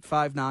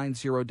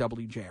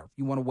 800-859-0WJR. If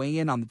you want to weigh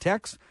in on the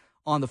text,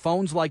 on the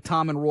phones like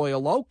Tom and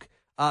Royal Oak,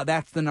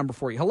 that's the number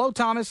for you. Hello,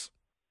 Thomas.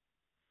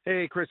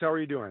 Hey, Chris, how are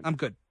you doing? I'm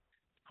good.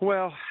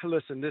 Well,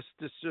 listen, this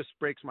just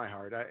breaks my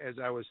heart. As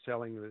I was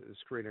telling the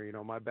screener,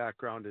 my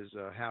background is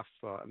half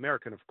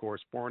American, of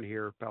course, born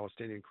here,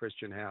 Palestinian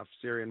Christian, half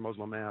Syrian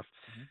Muslim, half.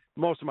 Mm-hmm.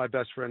 Most of my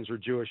best friends were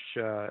Jewish,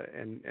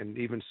 and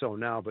even so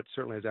now, but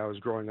certainly as I was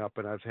growing up,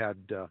 and I've had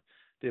the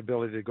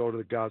ability to go to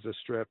the Gaza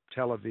Strip,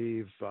 Tel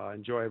Aviv,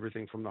 enjoy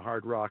everything from the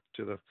Hard Rock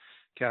to the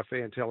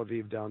cafe in Tel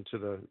Aviv down to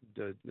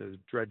the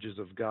dredges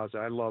of Gaza.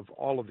 I love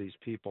all of these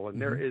people, and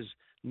there is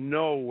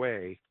no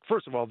way.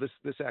 First of all, this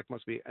act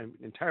must be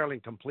entirely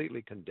and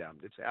completely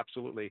condemned. It's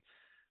absolutely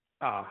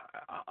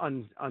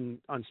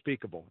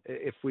unspeakable.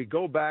 If we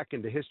go back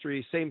into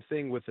history, same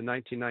thing with the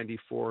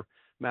 1994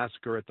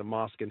 massacre at the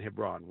mosque in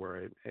Hebron,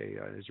 where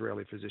an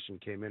Israeli physician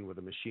came in with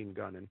a machine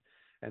gun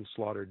and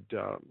slaughtered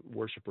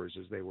worshipers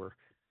as they were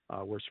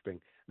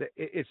worshiping.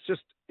 It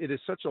is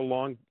such a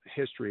long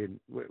history, and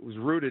it was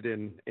rooted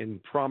in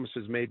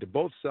promises made to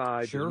both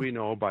sides, as we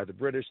know, by the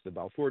British, the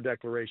Balfour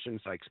Declaration,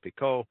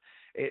 Sykes-Picot.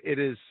 It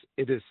is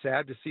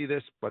sad to see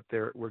this, but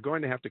we're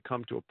going to have to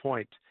come to a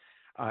point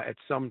at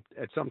some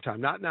time.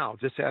 Not now.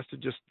 This has to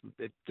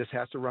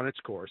run its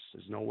course.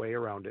 There's no way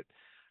around it.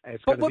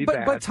 It's going to be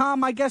bad. But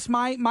Tom, I guess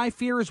my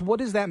fear is, what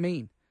does that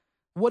mean?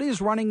 What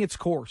is running its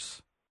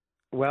course?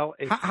 Well,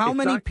 how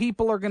many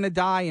people are going to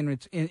die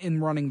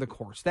in running the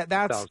course?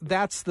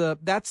 That's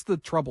the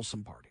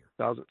troublesome part here.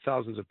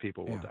 Thousands of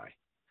people will die,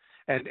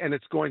 and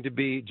it's going to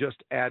be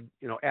just added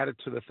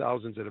to the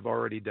thousands that have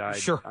already died.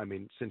 Sure. I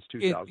mean, since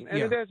 2000,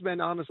 it has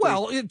been honestly.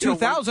 Well,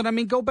 2000. I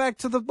mean, go back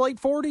to the late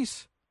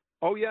 40s.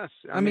 Oh yes,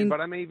 I mean, but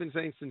I'm even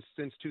saying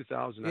since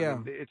 2000. Yeah. I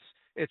mean,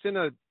 it's in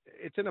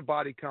a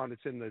body count.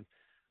 It's in the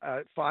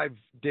 5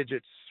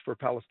 digits for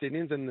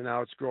Palestinians, and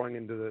now it's growing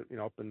into the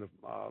up in the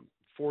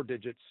 4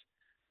 digits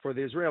for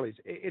the Israelis.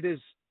 It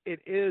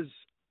is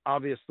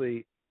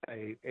obviously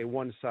a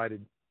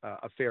one-sided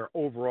affair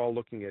overall,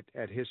 looking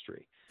at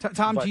history.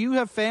 Tom, do you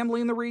have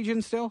family in the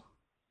region still?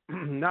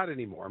 Not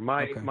anymore.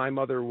 My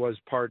mother was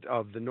part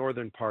of the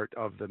northern part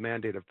of the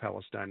Mandate of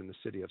Palestine in the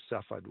city of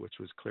Safed, which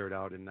was cleared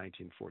out in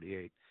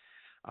 1948.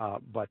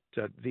 But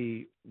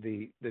the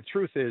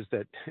truth is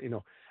that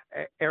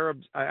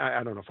Arabs,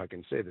 I don't know if I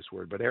can say this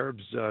word, but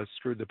Arabs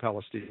screwed the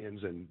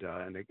Palestinians, and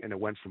it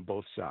went from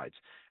both sides.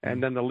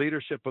 And then the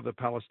leadership of the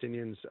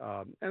Palestinians,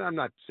 and I'm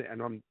not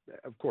saying,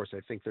 of course,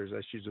 I think there's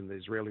issues in the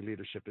Israeli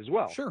leadership as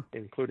well, sure,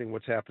 including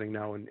what's happening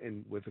now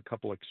in with a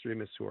couple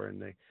extremists who are in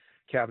the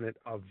cabinet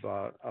of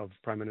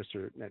Prime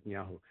Minister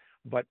Netanyahu.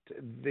 But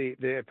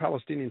the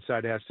Palestinian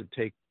side has to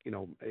take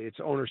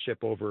its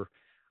ownership over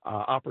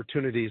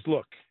opportunities.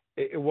 Look,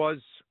 it was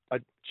a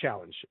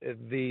challenge.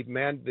 The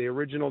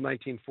original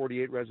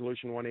 1948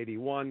 Resolution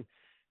 181,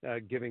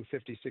 giving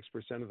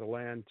 56% of the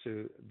land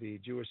to the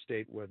Jewish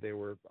state, where they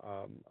were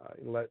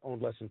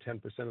owned less than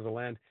 10% of the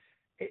land.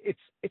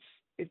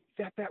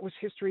 That was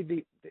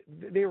history.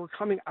 They were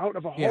coming out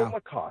of a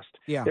Holocaust.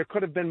 Yeah. There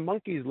could have been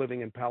monkeys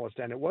living in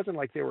Palestine. It wasn't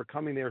like they were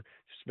coming there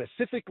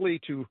specifically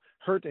to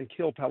hurt and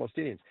kill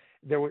Palestinians.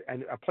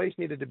 And a place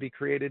needed to be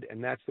created,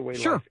 and that's the way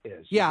life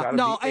is. Yeah,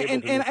 no,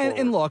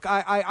 and look,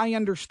 I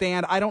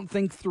understand. I don't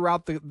think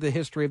throughout the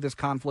history of this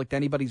conflict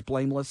anybody's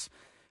blameless.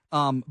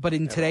 But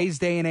in today's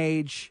day and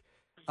age,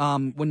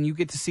 when you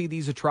get to see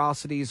these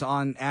atrocities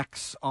on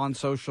X, on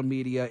social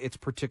media, it's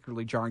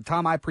particularly jarring.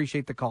 Tom, I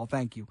appreciate the call.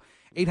 Thank you.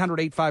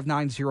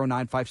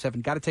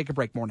 800-859-0957. Got to take a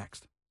break. More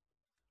next.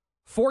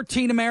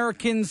 14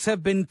 Americans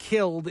have been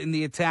killed in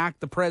the attack,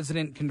 the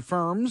president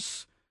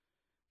confirms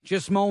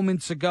just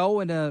moments ago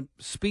in a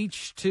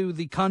speech to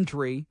the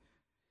country,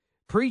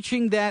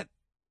 preaching that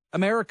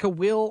America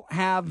will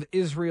have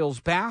Israel's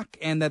back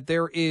and that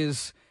there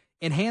is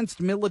enhanced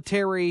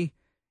military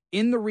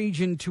in the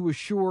region to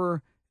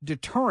assure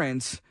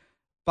deterrence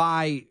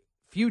by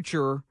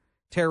future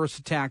terrorist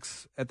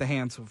attacks at the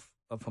hands of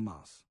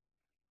Hamas.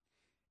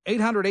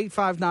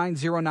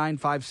 800-859-0957,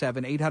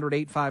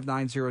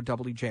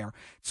 800-859-0WJR.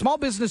 Small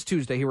Business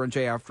Tuesday here on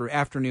J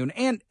Afternoon.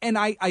 And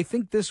I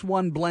think this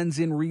one blends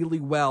in really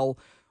well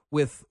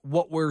with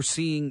what we're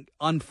seeing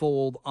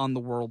unfold on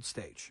the world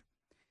stage.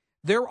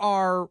 There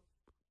are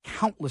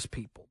countless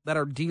people that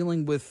are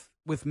dealing with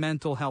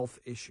mental health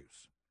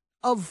issues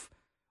of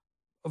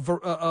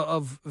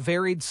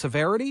varied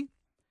severity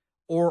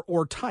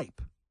or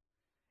type.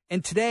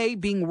 And today,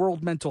 being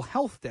World Mental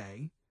Health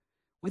Day,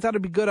 we thought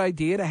it'd be a good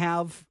idea to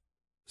have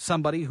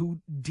somebody who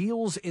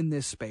deals in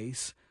this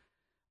space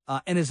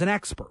and is an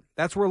expert.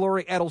 That's where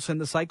Lori Edelson,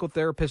 the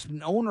psychotherapist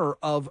and owner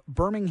of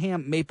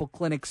Birmingham Maple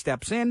Clinic,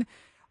 steps in.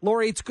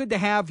 Lori, it's good to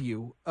have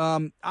you.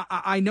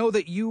 I know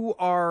that you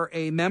are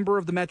a member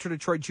of the Metro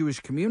Detroit Jewish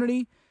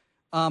community.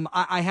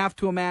 I have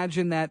to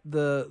imagine that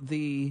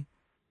the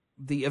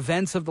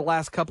events of the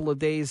last couple of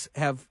days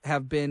have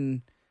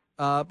been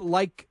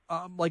like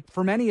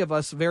for many of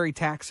us very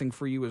taxing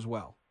for you as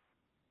well.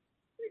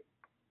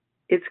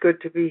 It's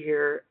good to be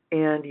here,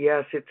 and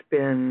yes, it's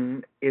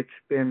been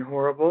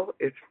horrible.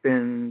 It's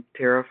been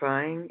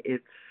terrifying.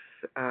 It's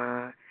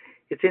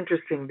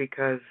interesting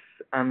because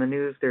on the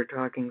news they're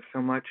talking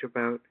so much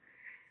about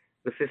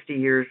the 50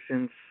 years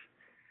since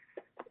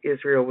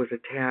Israel was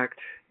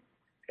attacked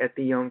at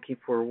the Yom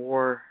Kippur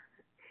War,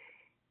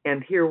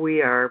 and here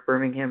we are,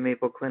 Birmingham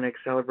Maple Clinic,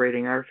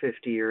 celebrating our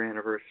 50-year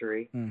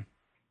anniversary.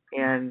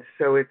 And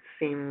so it's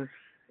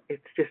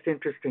just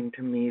interesting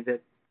to me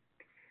that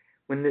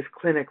when this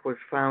clinic was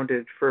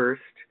founded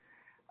first,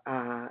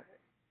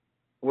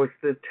 was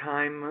the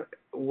time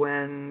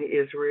when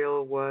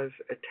Israel was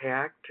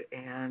attacked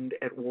and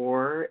at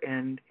war,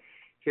 and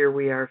here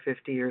we are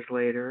 50 years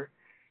later.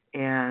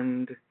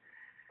 And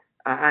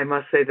I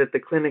must say that the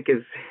clinic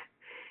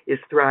is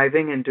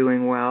thriving and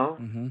doing well,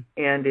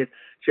 and it's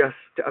just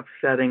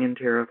upsetting and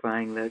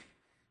terrifying that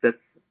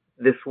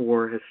this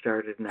war has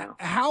started now.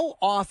 How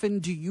often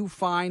do you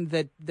find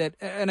that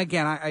and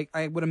again,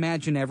 I would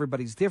imagine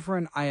everybody's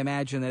different. I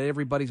imagine that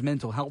everybody's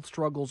mental health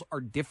struggles are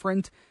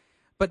different.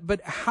 But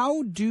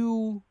how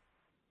do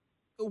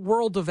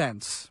world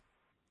events,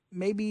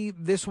 maybe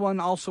this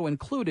one also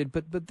included,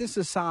 but this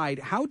aside,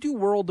 how do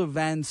world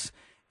events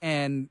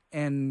and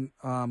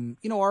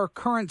our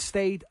current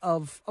state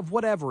of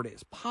whatever it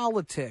is,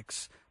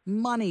 politics,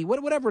 money,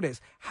 whatever it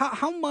is,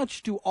 how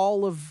much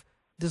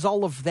does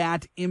all of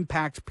that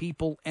impact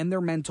people and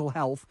their mental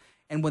health?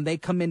 And when they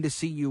come in to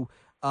see you,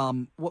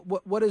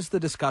 what is the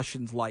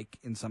discussions like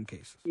in some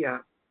cases? Yeah.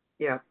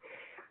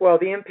 Well,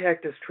 the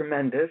impact is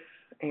tremendous.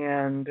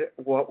 And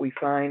what we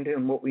find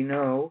and what we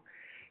know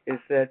is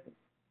that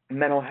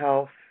mental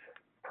health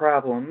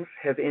problems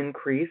have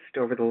increased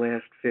over the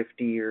last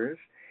 50 years.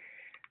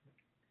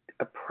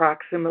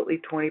 Approximately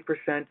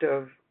 20%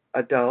 of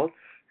adults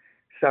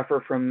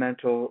suffer from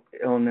mental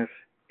illness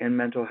and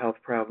mental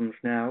health problems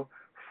now.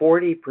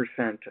 40%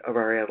 of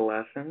our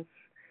adolescents,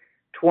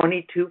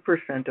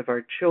 22% of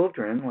our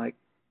children, like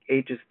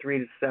ages 3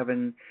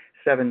 to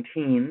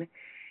 17,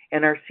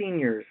 and our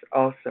seniors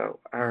also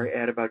are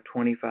at about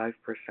 25%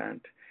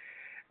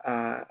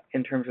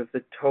 in terms of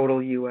the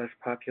total U.S.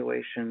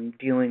 population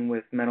dealing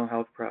with mental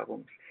health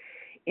problems.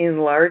 In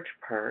large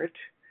part,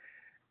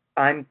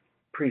 I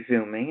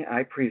presume,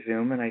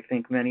 and I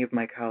think many of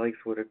my colleagues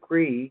would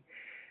agree,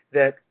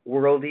 that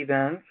world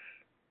events,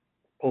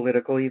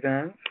 political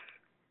events,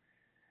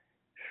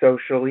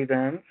 social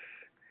events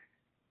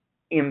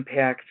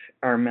impact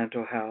our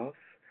mental health.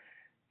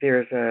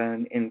 There's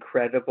an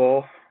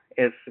incredible,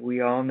 as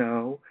we all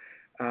know,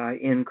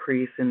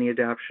 increase in the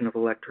adoption of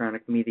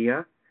electronic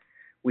media.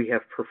 We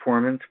have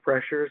performance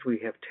pressures. We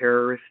have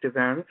terrorist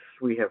events.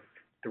 We have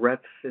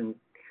threats and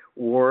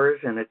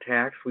wars and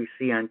attacks we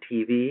see on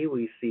TV.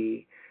 We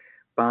see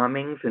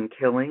bombings and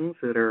killings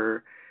that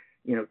are,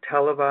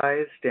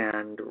 televised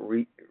and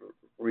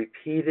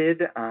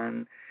repeated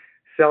on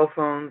cell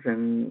phones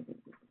and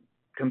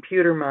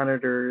computer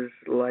monitors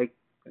like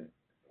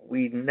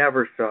we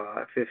never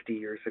saw 50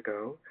 years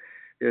ago.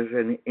 There's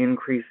an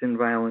increase in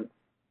violent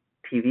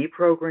TV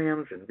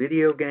programs and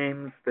video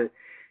games.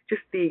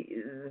 Just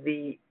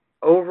the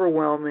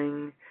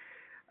overwhelming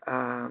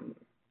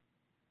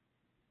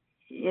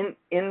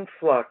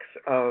influx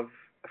of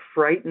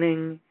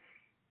frightening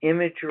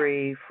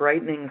imagery,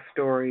 frightening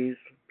stories,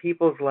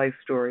 people's life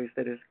stories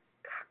that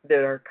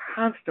are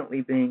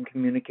constantly being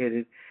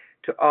communicated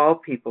to all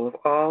people of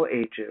all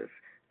ages,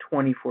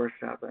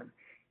 24/7,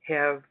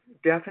 have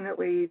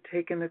definitely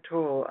taken a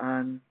toll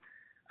on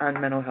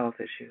mental health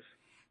issues.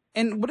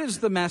 And what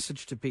is the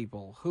message to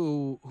people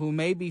who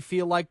maybe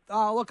feel like,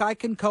 oh, look, I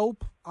can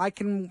cope, I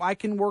can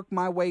work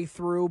my way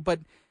through,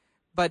 but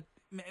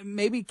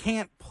maybe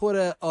can't put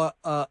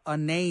a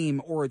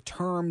name or a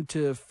term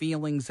to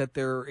feelings that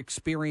they're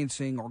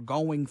experiencing or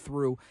going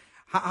through?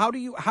 How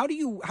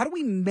do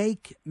we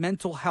make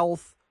mental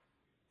health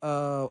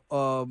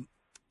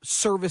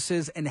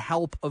services and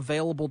help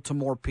available to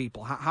more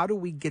people? How do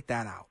we get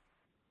that out?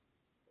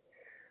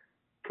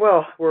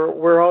 Well,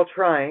 we're all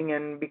trying,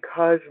 and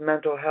because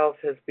mental health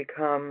has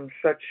become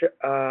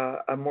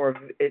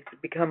it's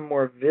become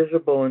more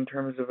visible in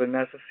terms of a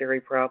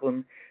necessary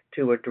problem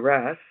to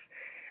address,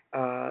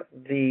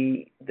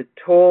 the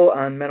toll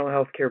on mental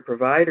health care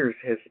providers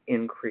has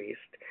increased.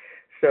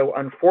 So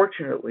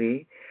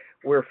unfortunately,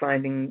 we're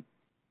finding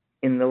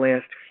in the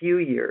last few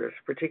years,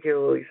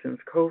 particularly since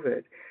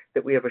COVID,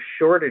 that we have a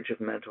shortage of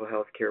mental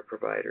health care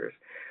providers.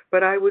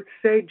 But I would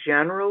say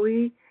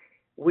generally,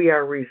 we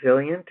are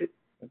resilient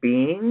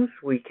beings.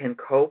 We can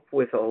cope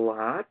with a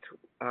lot.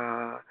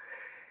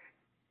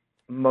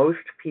 Most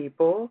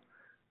people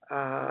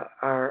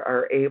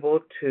are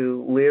able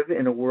to live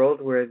in a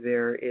world where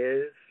there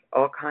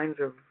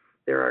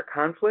are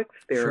conflicts,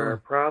 there Sure. are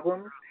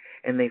problems,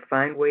 and they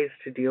find ways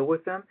to deal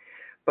with them.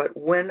 But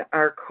when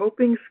our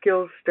coping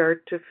skills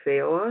start to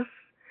fail us,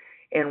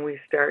 and we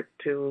start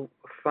to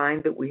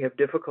find that we have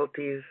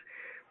difficulties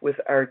with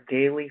our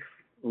daily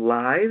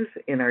lives,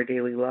 and our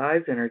daily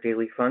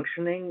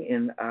functioning,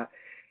 in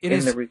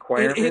the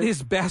requirements. It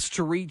is best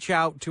to reach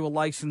out to a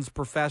licensed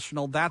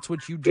professional. That's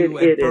what you do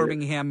at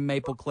Birmingham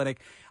Maple Clinic.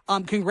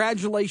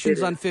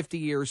 Congratulations on 50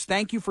 years.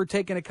 Thank you for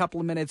taking a couple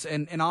of minutes,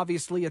 and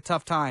obviously a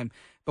tough time,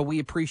 but we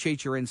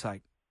appreciate your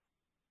insight.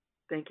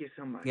 Thank you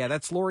so much. Yeah,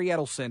 that's Lori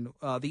Edelson,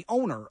 the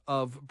owner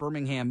of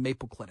Birmingham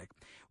Maple Clinic.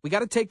 We got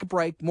to take a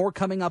break. More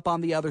coming up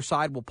on the other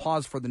side. We'll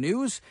pause for the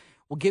news.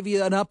 We'll give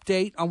you an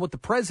update on what the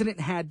president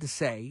had to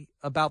say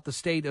about the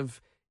state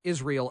of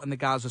Israel and the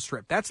Gaza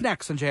Strip. That's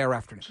next on JR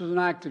Afternoon. This is an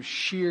act of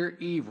sheer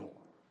evil.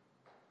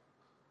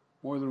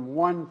 More than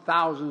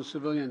 1,000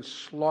 civilians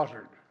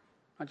slaughtered,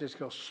 not just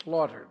killed,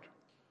 slaughtered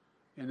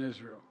in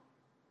Israel.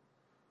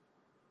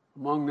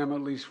 Among them,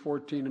 at least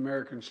 14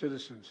 American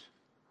citizens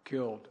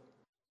killed.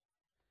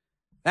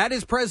 That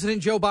is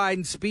President Joe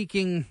Biden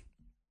speaking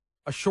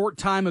a short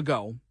time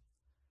ago,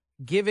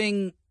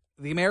 giving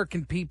the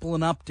American people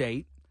an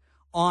update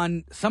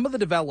on some of the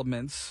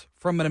developments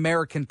from an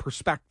American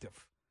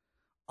perspective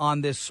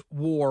on this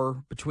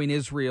war between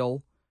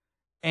Israel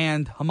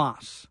and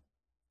Hamas.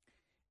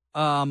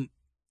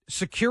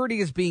 Security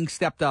is being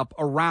stepped up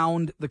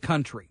around the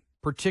country,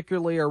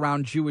 particularly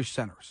around Jewish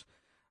centers,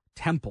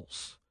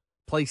 temples,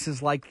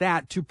 places like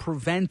that, to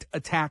prevent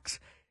attacks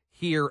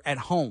here at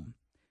home.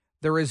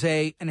 There is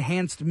an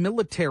enhanced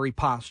military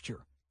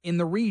posture in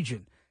the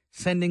region,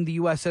 sending the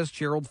USS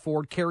Gerald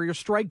Ford Carrier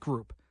Strike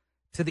Group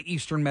to the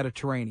Eastern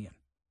Mediterranean.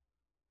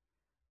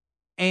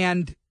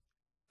 And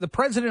the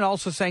president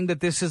also saying that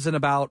this isn't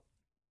about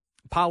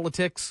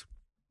politics.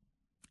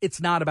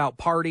 It's not about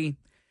party.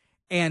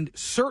 And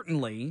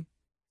certainly,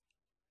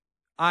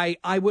 I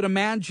would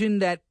imagine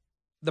that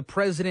the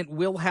president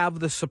will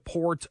have the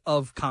support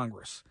of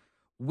Congress,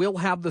 will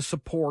have the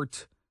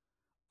support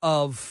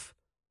of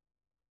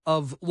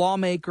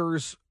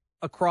lawmakers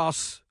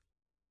across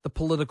the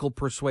political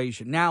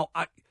persuasion. Now,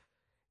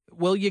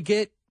 will you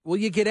get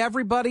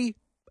everybody?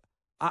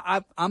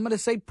 I'm going to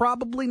say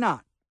probably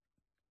not.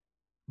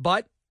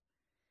 But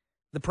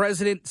the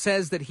president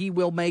says that he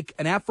will make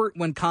an effort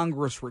when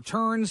Congress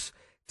returns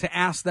to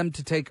ask them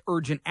to take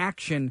urgent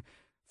action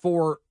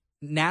for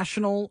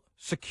national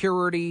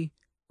security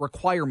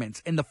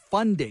requirements and the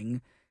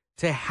funding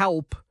to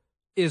help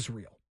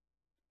Israel.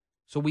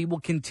 So we will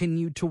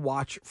continue to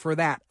watch for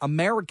that.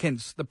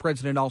 Americans, the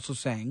president also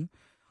saying,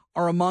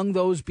 are among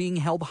those being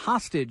held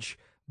hostage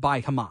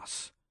by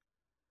Hamas.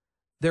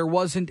 There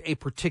wasn't a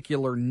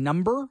particular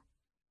number,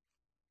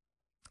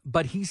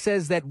 but he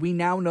says that we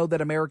now know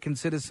that American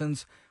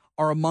citizens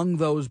are among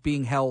those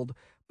being held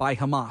by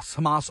Hamas.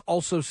 Hamas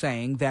also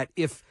saying that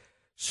if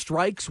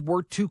strikes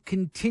were to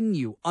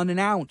continue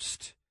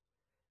unannounced,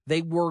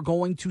 they were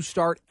going to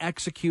start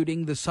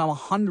executing the some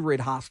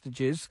 100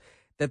 hostages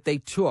that they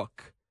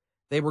took.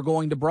 They were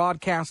going to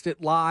broadcast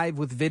it live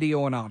with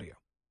video and audio.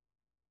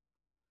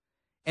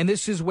 And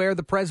this is where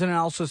the president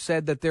also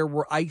said that there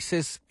were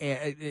ISIS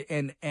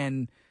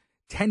and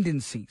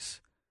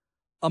tendencies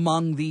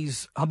among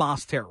these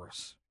Hamas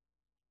terrorists.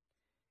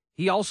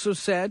 He also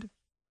said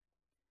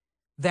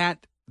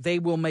that we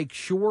will make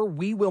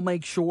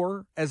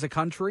sure as a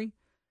country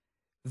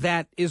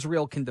that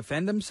Israel can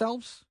defend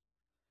themselves,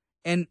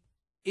 and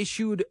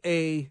issued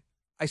I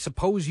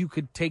suppose you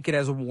could take it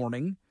as a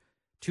warning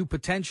to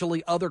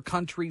potentially other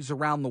countries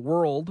around the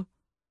world,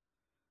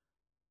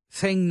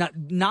 saying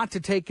not to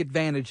take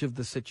advantage of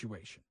the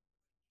situation.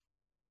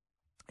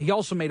 He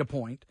also made a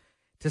point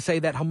to say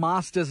that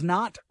Hamas does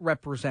not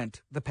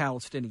represent the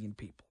Palestinian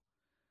people,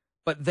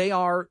 but they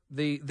are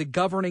the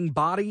governing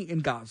body in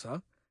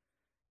Gaza,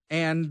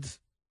 and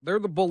they're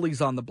the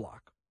bullies on the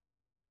block.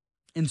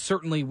 And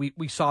certainly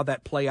we saw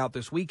that play out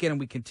this weekend, and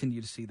we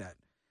continue to see that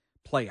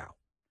play out.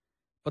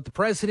 But the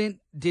president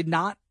did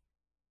not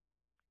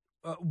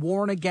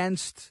warn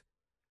against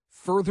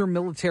further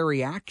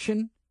military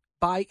action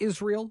by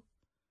Israel,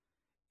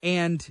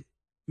 and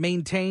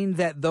maintained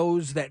that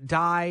those that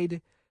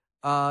died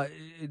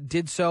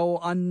did so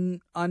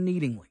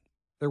unneedingly.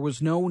 There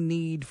was no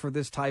need for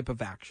this type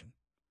of action.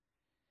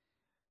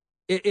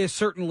 It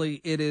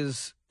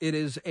is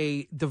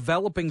a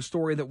developing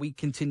story that we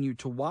continue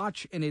to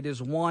watch, and it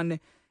is one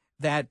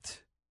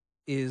that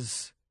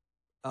is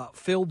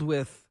filled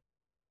with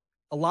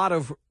a lot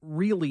of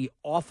really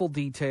awful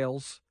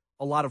details,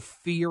 a lot of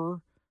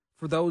fear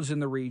for those in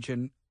the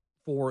region,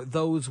 for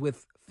those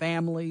with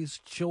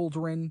families,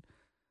 children,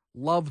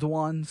 loved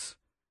ones,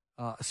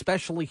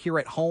 especially here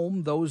at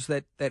home, those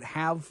that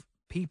have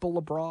people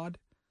abroad,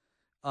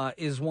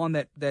 is one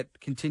that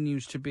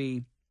continues to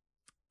be,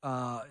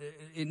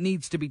 it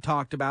needs to be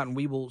talked about, and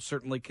we will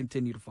certainly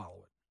continue to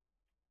follow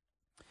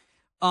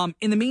it.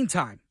 In the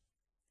meantime,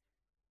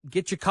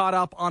 get you caught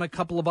up on a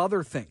couple of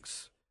other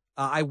things.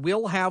 I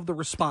will have the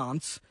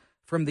response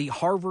from the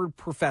Harvard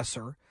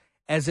professor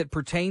as it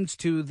pertains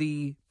to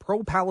the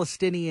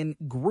pro-Palestinian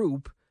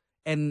group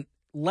and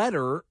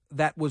letter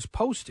that was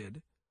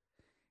posted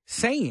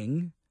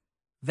saying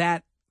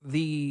that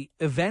the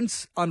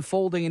events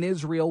unfolding in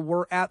Israel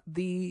fell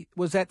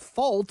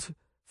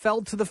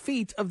to the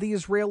feet of the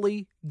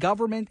Israeli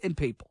government and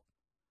people.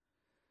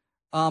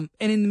 And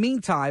in the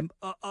meantime,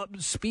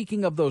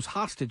 speaking of those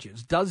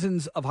hostages,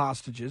 dozens of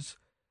hostages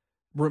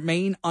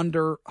remain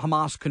under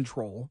Hamas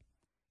control,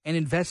 and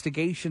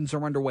investigations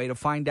are underway to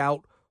find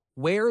out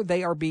where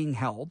they are being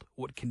held,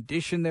 what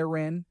condition they're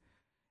in.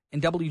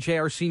 And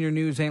WJR senior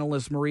news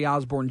analyst Marie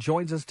Osborne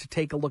joins us to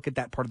take a look at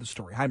that part of the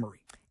story. Hi, Marie.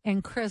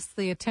 And Chris,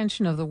 the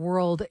attention of the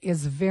world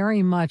is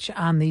very much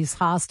on these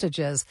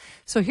hostages.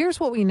 So here's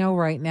what we know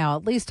right now.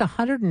 At least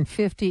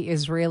 150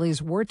 Israelis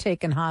were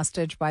taken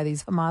hostage by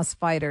these Hamas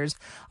fighters,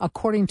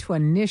 according to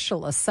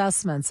initial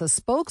assessments. A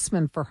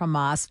spokesman for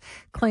Hamas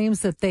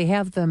claims that they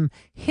have them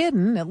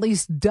hidden. At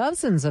least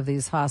dozens of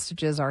these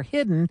hostages are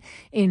hidden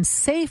in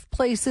safe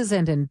places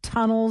and in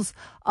tunnels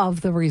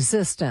of the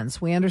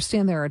resistance. We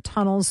understand there are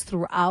tunnels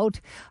throughout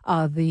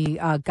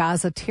the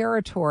Gaza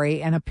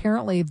territory, and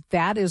apparently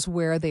that is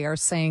where they are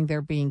saying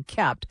they're being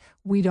kept.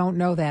 We don't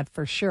know that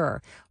for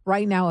sure.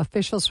 Right now,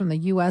 officials from the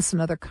U.S.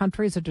 and other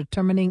countries are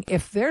determining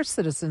if their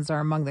citizens are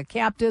among the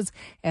captives,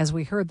 as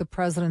we heard the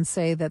president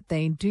say that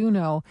they do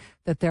know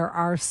that there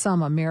are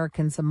some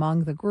Americans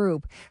among the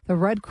group. The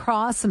Red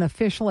Cross, an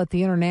official at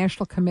the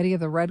International Committee of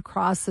the Red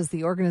Cross, says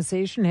the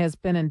organization has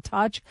been in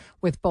touch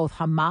with both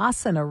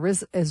Hamas and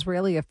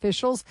Israeli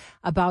officials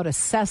about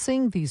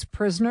assessing these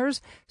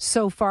prisoners.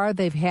 So far,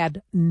 they've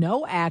had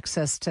no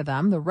access to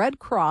them. The Red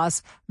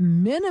Cross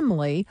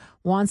minimally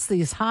wants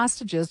these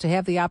hostages to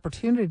have the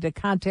opportunity to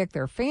contact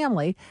their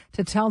family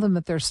to tell them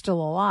that they're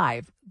still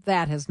alive.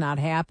 That has not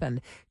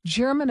happened.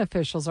 German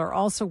officials are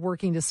also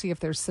working to see if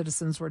their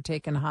citizens were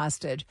taken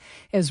hostage.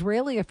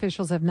 Israeli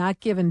officials have not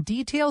given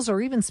details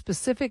or even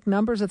specific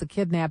numbers of the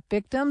kidnapped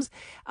victims.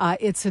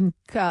 It's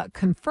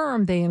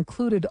confirmed they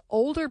included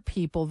older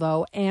people,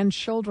 though, and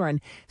children.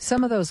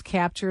 Some of those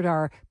captured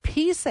are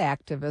peace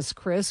activists,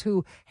 Chris,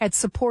 who had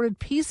supported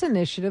peace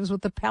initiatives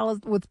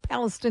with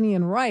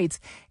Palestinian rights.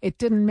 It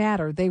didn't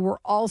matter. They were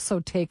also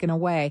taken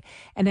away.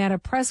 And at a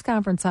press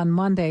conference on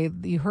Monday,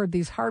 you heard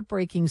these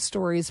heartbreaking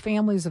stories,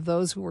 families of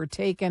those who were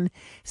taken,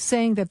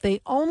 saying that they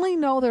only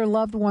know their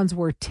loved ones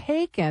were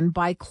taken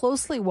by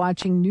closely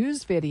watching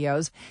news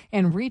videos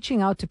and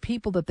reaching out to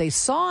people that they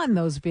saw in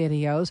those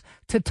videos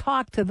to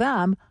talk to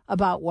them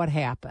about what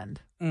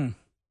happened.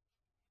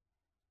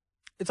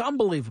 It's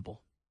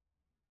unbelievable.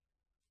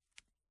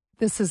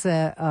 This is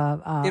it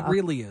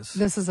really is.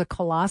 This is a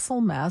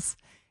colossal mess,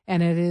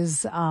 and it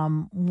is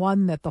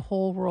one that the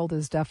whole world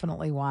is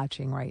definitely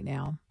watching right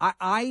now.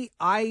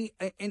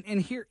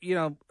 And here,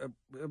 there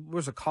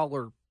was a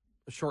caller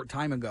a short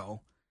time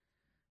ago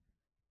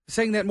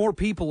saying that more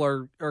people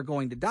are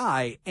going to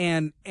die,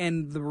 and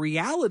the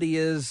reality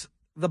is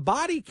the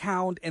body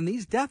count and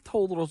these death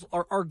totals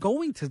are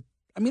going to,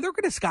 they're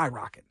going to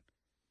skyrocket.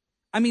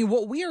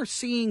 What we are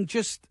seeing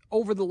just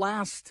over the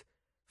last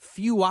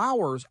few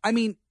hours,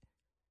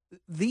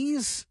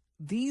 these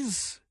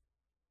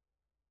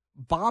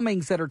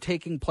bombings that are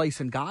taking place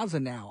in Gaza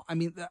now,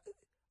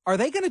 are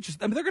they going to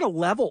they're going to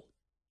level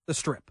the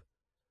strip.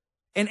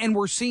 And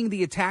we're seeing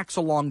the attacks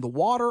along the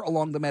water,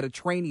 along the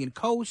Mediterranean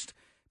coast,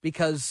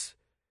 because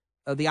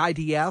the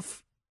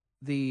IDF,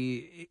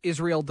 the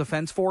Israel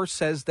Defense Force,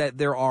 says that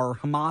there are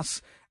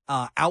Hamas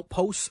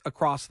outposts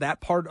across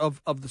that part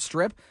of the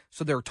Strip,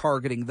 so they're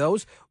targeting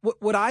those.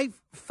 What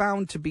I've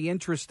found to be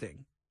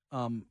interesting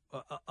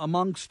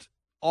amongst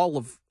all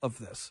of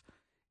this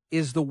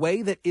is the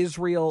way that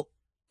Israel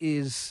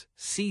is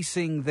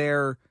ceasing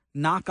their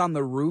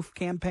knock-on-the-roof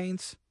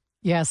campaigns.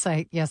 Yes,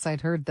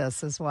 I'd heard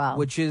this as well.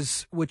 Which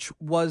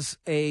was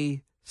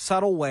a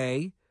subtle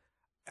way.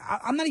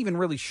 I'm not even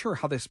really sure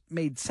how this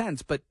made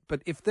sense, but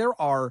if there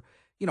are,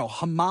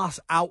 Hamas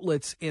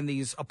outlets in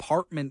these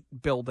apartment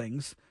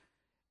buildings,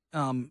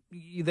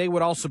 they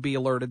would also be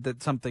alerted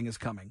that something is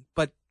coming.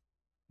 But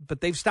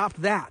they've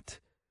stopped that.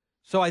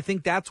 So I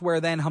think that's where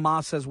then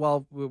Hamas says,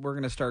 well, we're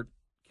going to start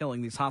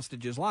killing these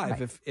hostages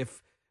live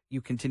if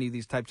you continue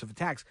these types of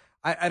attacks.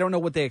 I don't know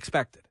what they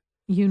expected.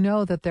 You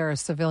know that there are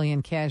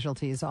civilian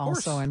casualties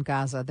also in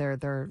Gaza. There,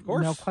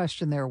 no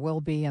question there will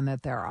be, and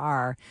that there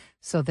are.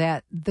 So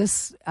that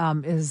this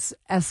is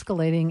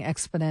escalating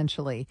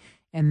exponentially,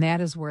 and that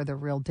is where the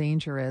real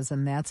danger is.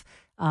 And that's,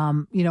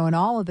 in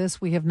all of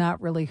this, we have not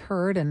really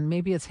heard, and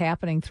maybe it's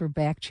happening through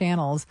back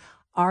channels.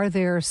 Are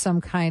there some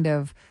kind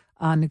of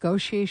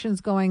negotiations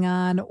going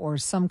on, or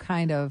some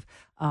kind of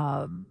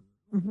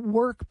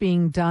work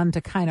being done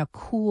to kind of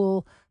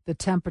cool the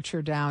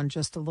temperature down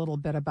just a little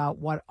bit about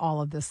what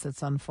all of this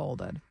that's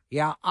unfolded?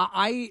 Yeah,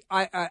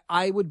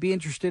 I would be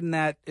interested in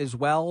that as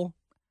well.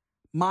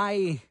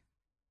 My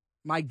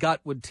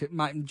gut would,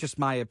 just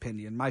my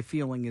opinion, my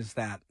feeling is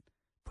that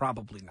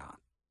probably not.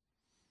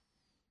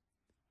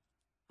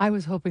 I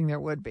was hoping there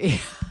would be.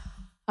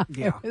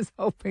 Yeah. I was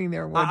hoping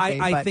there would be.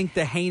 I think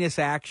the heinous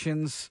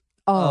actions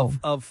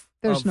of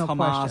there's no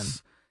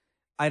Hamas,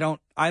 question.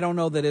 I don't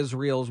know that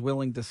Israel is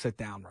willing to sit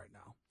down right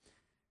now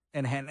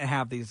and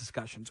have these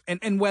discussions,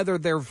 and whether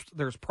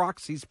there's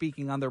proxies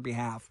speaking on their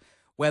behalf,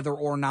 whether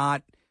or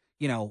not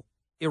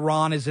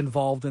Iran is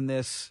involved in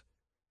this.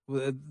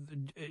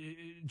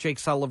 Jake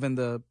Sullivan,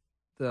 the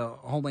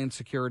Homeland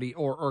Security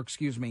or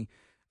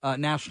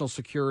National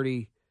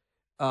Security,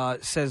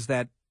 says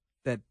that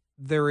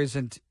there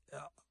isn't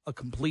a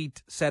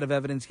complete set of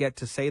evidence yet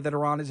to say that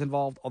Iran is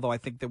involved. Although I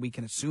think that we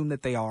can assume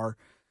that they are,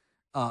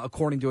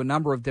 according to a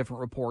number of different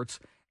reports,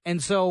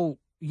 and so.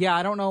 Yeah,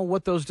 I don't know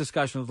what those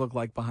discussions look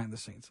like behind the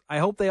scenes. I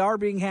hope they are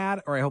being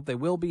had, or I hope they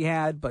will be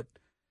had, but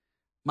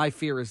my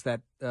fear is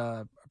that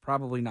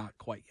probably not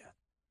quite yet.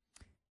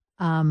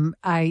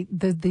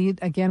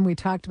 Again, we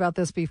talked about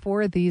this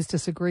before. These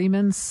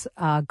disagreements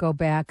go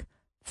back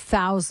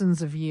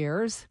thousands of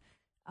years.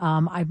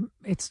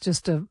 It's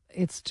just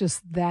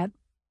that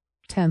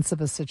tense of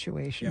a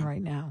situation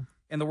right now.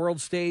 And the world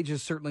stage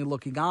is certainly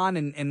looking on,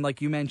 and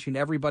like you mentioned,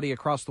 everybody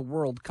across the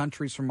world,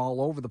 countries from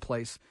all over the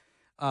place,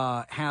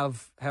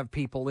 have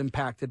people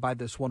impacted by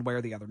this one way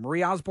or the other.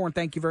 Marie Osborne,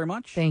 thank you very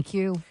much. Thank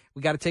you.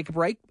 We got to take a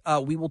break.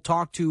 We will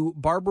talk to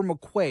Barbara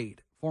McQuaid,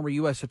 former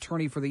U.S.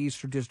 Attorney for the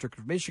Eastern District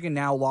of Michigan,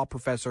 now law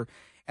professor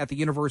at the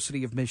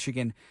University of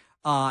Michigan,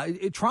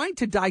 trying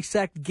to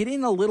dissect, get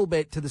in a little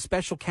bit to the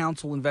special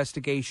counsel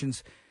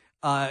investigations,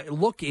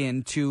 look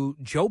into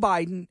Joe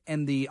Biden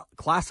and the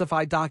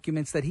classified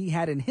documents that he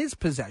had in his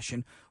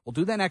possession. We'll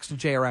do that next to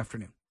JR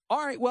Afternoon.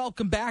 All right,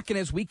 welcome back. And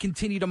as we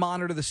continue to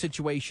monitor the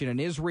situation in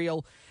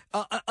Israel,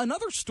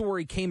 another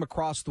story came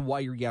across the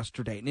wire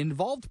yesterday and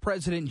involved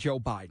President Joe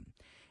Biden.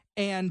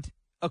 And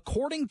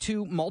according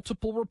to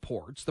multiple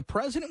reports, the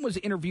president was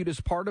interviewed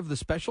as part of the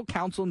special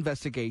counsel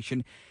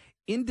investigation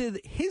into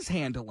his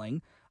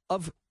handling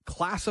of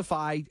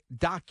classified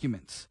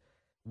documents.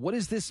 What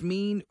does this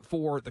mean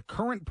for the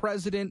current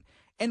president?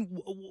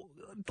 And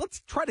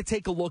let's try to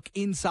take a look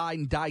inside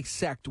and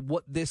dissect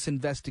what this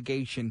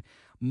investigation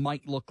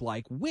might look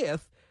like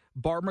with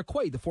Barb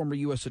McQuaid, the former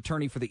U.S.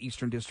 Attorney for the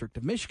Eastern District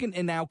of Michigan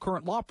and now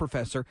current law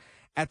professor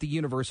at the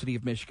University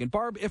of Michigan.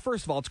 Barb,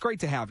 first of all, it's great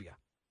to have you.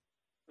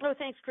 Oh,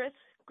 thanks, Chris.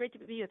 Great to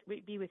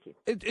be with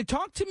you.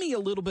 Talk to me a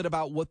little bit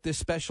about what this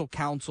special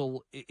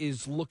counsel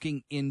is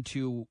looking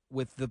into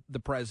with the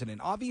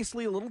president.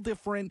 Obviously, a little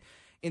different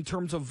in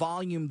terms of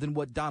volume than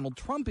what Donald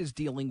Trump is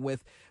dealing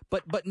with.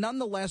 But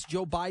nonetheless,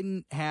 Joe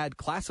Biden had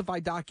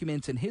classified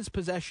documents in his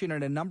possession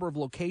at a number of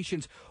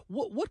locations.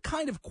 What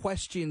kind of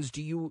questions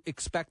do you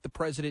expect the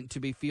president to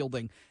be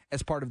fielding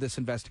as part of this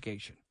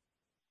investigation?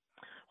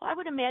 Well, I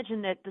would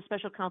imagine that the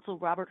special counsel,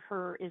 Robert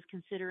Hur, is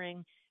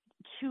considering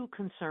two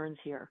concerns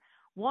here.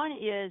 One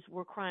is,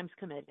 were crimes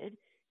committed?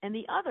 And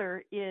the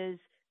other is,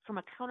 from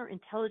a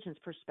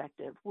counterintelligence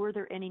perspective, were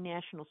there any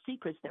national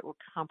secrets that were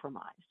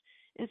compromised?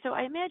 And so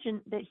I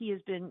imagine that he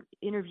has been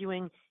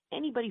interviewing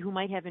anybody who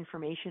might have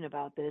information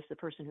about this, the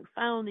person who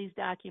found these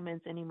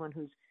documents, anyone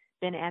who's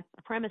been at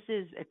the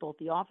premises, at both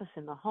the office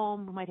and the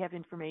home, who might have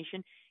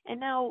information, and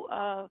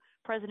now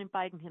President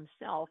Biden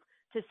himself,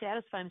 to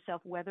satisfy himself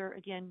whether,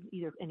 again,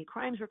 either any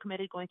crimes were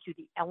committed, going through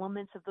the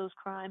elements of those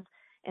crimes,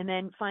 and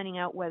then finding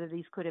out whether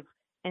these could have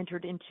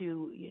entered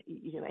into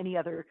any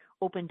other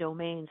open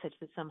domain such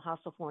that some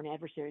hostile foreign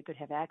adversary could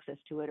have access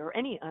to it, or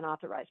any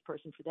unauthorized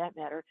person for that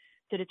matter,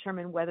 to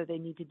determine whether they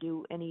need to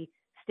do any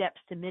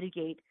steps to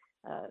mitigate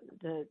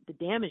the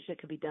damage that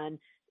could be done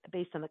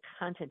based on the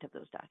content of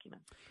those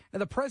documents. Now,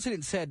 the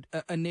president said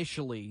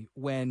initially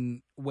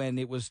when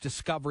it was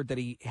discovered that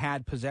he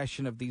had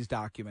possession of these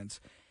documents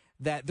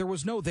that there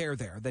was no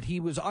there, that he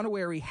was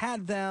unaware he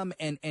had them,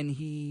 and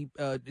he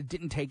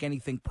didn't take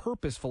anything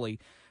purposefully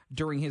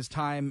during his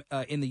time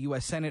in the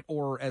U.S. Senate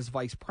or as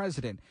vice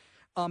president.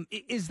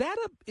 Is that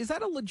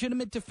a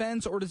legitimate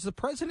defense, or does the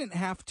president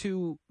have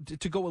to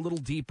go a little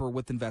deeper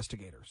with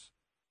investigators?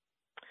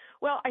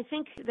 Well, I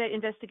think that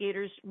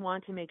investigators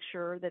want to make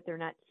sure that they're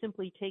not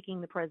simply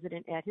taking the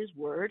president at his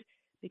word,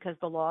 because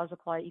the laws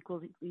apply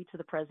equally to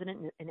the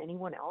president and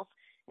anyone else.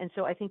 And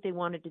so I think they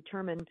want to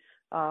determine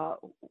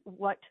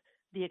what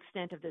the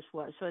extent of this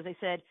was. So as I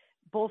said,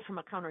 both from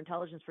a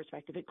counterintelligence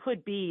perspective, it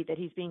could be that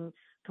he's being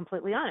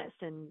completely honest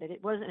and that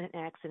it wasn't an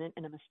accident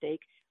and a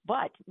mistake,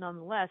 but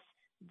nonetheless,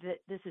 that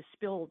this is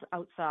spilled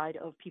outside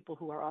of people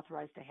who are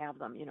authorized to have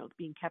them,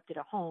 being kept at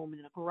a home, in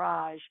a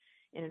garage,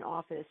 in an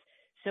office.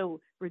 So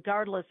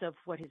regardless of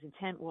what his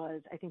intent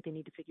was, I think they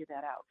need to figure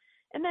that out.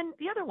 And then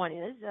the other one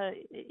is,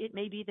 it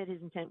may be that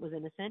his intent was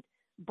innocent,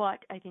 but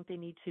I think they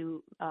need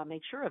to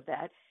make sure of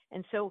that.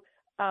 And so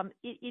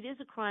it is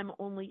a crime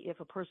only if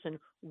a person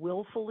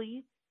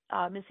willfully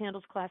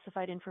mishandles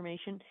classified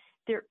information.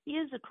 There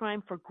is a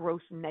crime for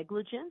gross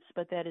negligence,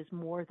 but that is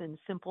more than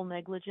simple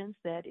negligence.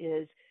 That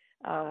is,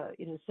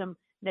 some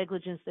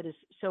negligence that is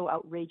so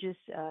outrageous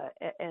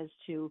as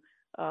to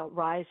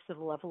rise to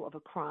the level of a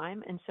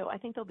crime. And so I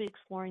think they'll be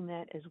exploring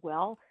that as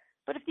well.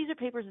 But if these are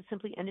papers that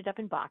simply ended up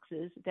in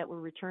boxes that were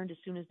returned as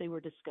soon as they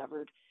were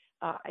discovered,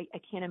 I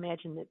can't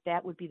imagine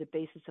that would be the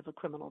basis of a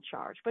criminal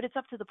charge. But it's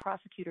up to the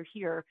prosecutor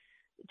here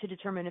to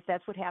determine if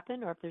that's what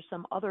happened or if there's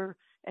some other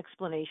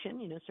explanation.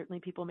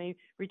 Certainly people may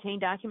retain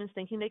documents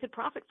thinking they could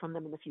profit from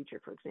them in the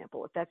future, for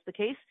example. If that's the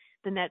case,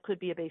 then that could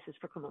be a basis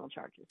for criminal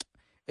charges.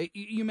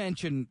 You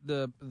mentioned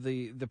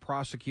the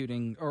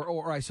prosecuting,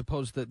 or I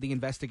suppose the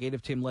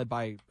investigative team led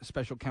by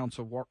Special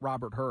Counsel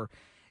Robert Hur.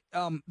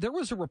 There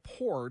was a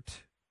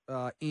report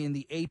in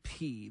the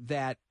AP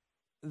that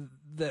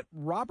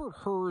Robert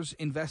Hur's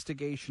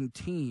investigation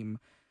team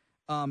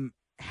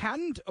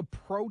hadn't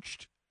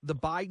approached the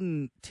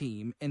Biden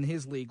team and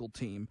his legal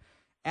team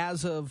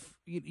as of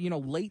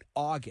late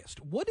August.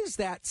 What does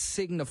that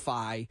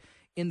signify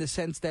in the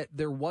sense that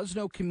there was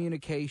no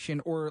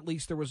communication, or at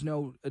least there was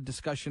no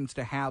discussions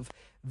to have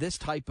this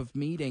type of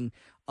meeting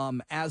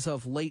as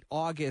of late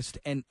August,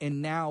 and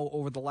now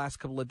over the last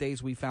couple of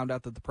days we found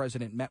out that the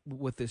president met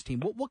with this team?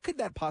 What could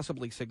that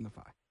possibly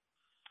signify?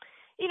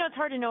 It's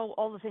hard to know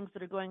all the things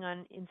that are going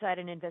on inside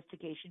an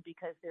investigation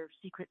because they're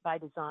secret by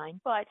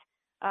design, but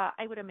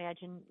I would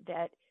imagine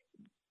that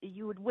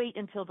you would wait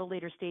until the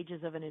later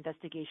stages of an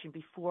investigation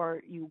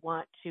before you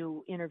want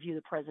to interview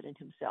the president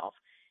himself.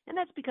 And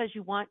that's because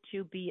you want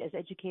to be as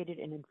educated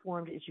and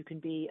informed as you can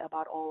be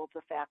about all of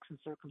the facts and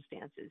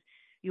circumstances.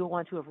 You'll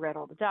want to have read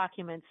all the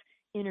documents,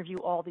 interview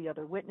all the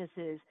other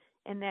witnesses,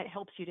 and that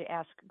helps you to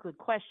ask good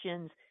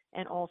questions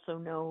and also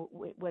know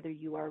whether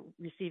you are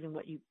receiving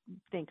what you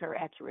think are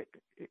accurate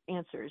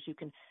answers. You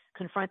can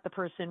confront the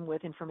person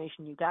with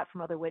information you got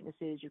from other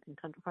witnesses. You can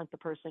confront the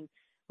person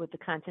with the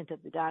content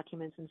of the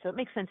documents. And so it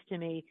makes sense to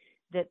me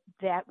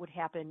that would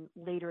happen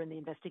later in the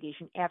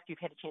investigation after you've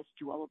had a chance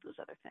to do all of those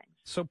other things.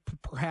 So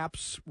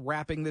perhaps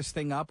wrapping this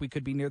thing up, we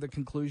could be near the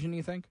conclusion,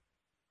 you think?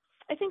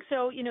 I think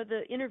so.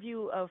 The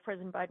interview of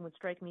President Biden would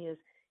strike me as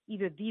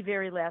either the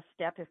very last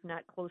step, if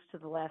not close to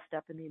the last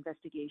step in the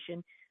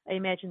investigation. I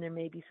imagine there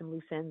may be some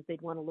loose ends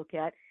they'd want to look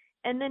at.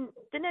 And then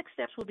the next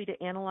steps will be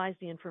to analyze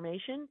the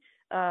information,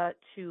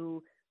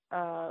 to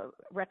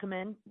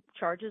recommend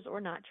charges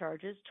or not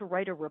charges, to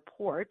write a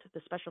report.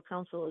 The special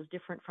counsel is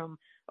different from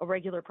a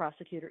regular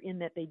prosecutor in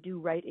that they do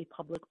write a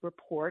public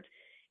report,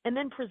 and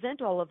then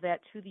present all of that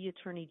to the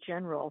attorney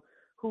general,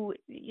 who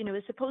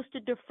is supposed to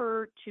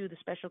defer to the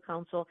special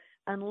counsel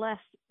unless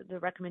the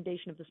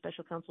recommendation of the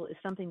special counsel is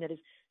something that is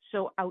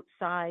so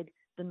outside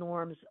the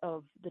norms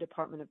of the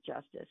Department of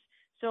Justice.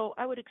 So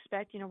I would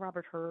expect,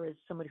 Robert Hur is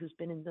someone who's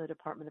been in the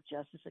Department of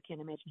Justice. I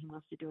can't imagine he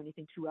wants to do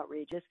anything too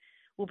outrageous.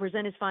 We'll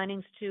present his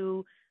findings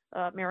to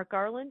Merrick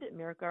Garland.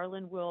 Merrick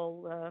Garland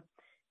will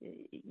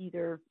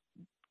either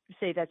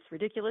say that's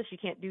ridiculous, you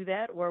can't do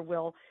that, or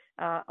will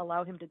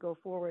allow him to go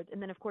forward.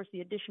 And then, of course, the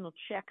additional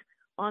check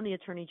on the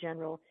attorney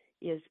general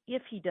is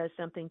if he does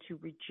something to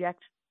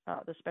reject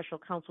the special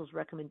counsel's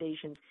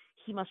recommendations,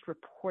 he must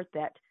report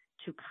that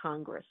to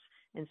Congress.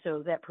 And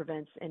so that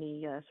prevents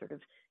any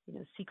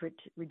secret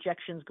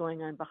rejections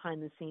going on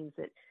behind the scenes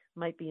that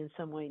might be in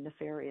some way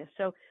nefarious.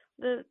 So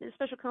the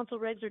special counsel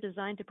regs are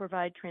designed to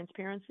provide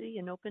transparency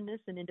and openness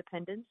and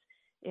independence.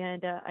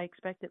 And I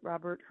expect that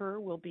Robert Hur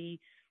will be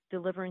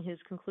delivering his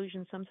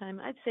conclusion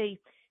sometime, I'd say,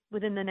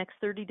 within the next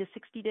 30 to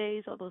 60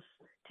 days. All those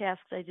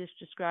tasks I just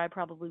described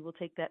probably will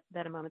take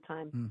that amount of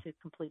time to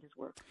complete his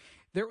work.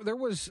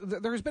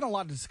 There's been a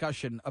lot of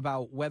discussion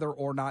about whether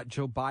or not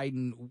Joe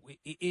Biden,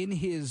 in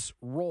his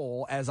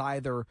role as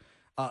either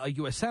a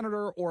U.S.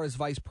 senator or as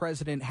vice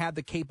president, had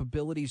the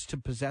capabilities to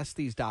possess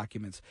these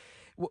documents.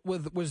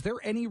 Was there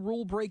any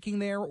rule breaking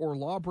there or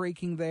law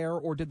breaking there,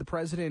 or did the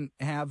president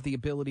have the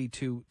ability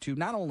to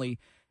not only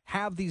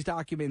have these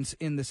documents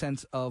in the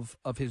sense of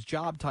his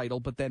job title,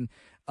 but then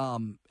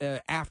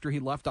after he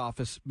left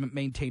office,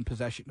 maintain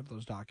possession of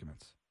those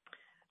documents?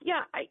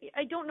 Yeah,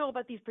 I don't know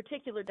about these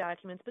particular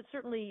documents, but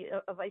certainly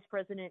a vice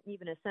president,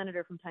 even a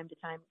senator from time to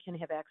time, can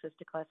have access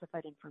to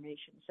classified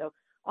information. So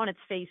on its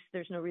face,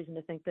 there's no reason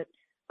to think that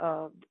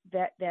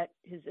that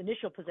his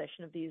initial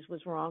possession of these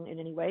was wrong in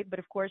any way. But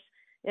of course,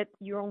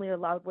 you're only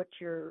allowed what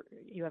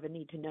you have a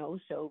need to know.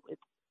 So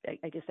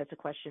I guess that's a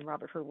question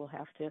Robert Hur will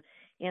have to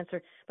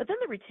answer. But then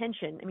the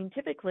retention, I mean,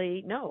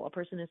 typically, no, a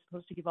person is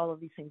supposed to give all of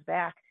these things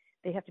back.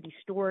 They have to be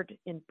stored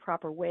in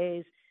proper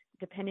ways.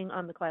 Depending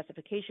on the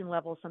classification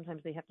level,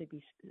 sometimes they have to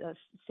be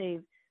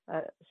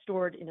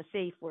stored in a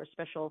safe or a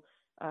special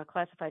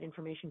classified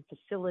information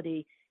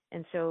facility.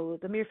 And so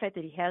the mere fact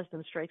that he has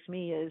them strikes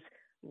me as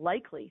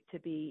likely to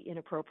be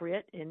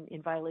inappropriate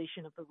in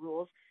violation of the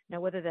rules.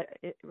 Now, whether that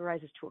it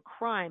rises to a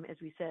crime, as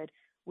we said,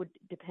 would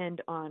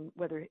depend on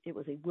whether it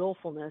was a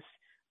willfulness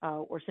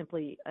or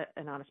simply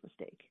an honest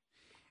mistake.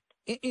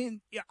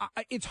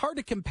 It's hard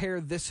to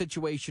compare this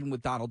situation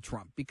with Donald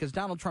Trump because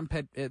Donald Trump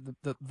had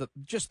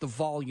just the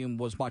volume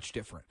was much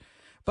different.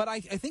 But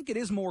I think it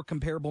is more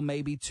comparable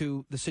maybe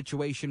to the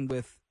situation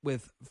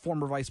with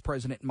former Vice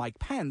President Mike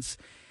Pence.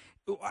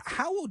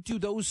 How do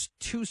those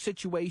two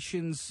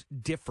situations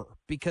differ?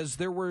 Because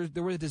there was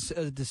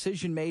a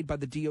decision made by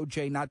the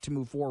DOJ not to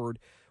move forward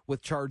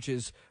with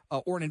charges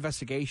or an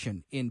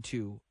investigation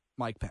into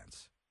Mike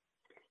Pence.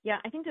 Yeah,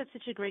 I think that's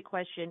such a great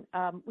question.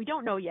 We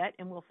don't know yet,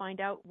 and we'll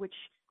find out which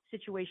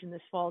situation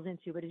this falls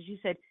into. But as you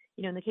said,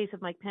 in the case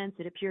of Mike Pence,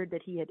 it appeared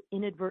that he had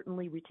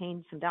inadvertently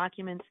retained some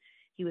documents.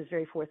 He was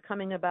very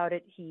forthcoming about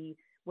it. He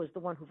was the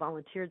one who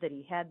volunteered that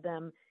he had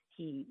them.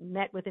 He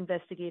met with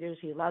investigators.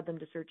 He allowed them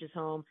to search his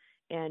home,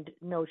 and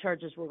no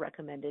charges were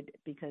recommended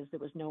because there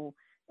was no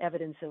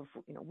evidence of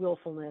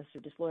willfulness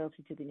or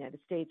disloyalty to the United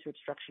States or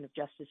obstruction of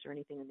justice or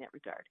anything in that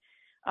regard.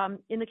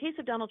 In the case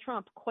of Donald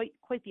Trump, quite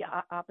the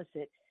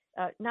opposite.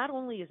 Not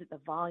only is it the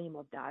volume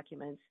of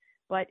documents,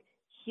 but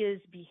his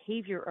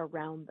behavior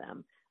around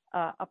them.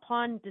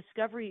 Upon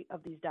discovery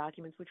of these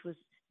documents, which was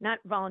not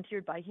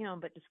volunteered by him,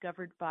 but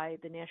discovered by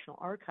the National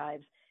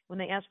Archives, when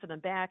they asked for them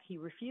back, he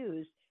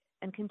refused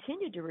and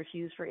continued to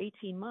refuse for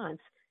 18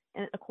 months.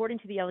 And according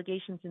to the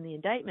allegations in the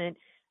indictment,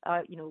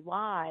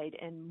 lied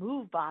and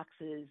moved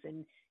boxes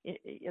and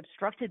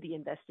obstructed the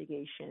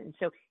investigation. And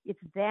so it's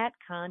that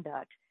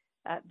conduct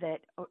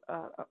that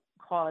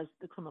caused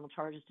the criminal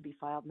charges to be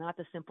filed, not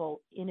the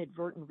simple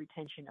inadvertent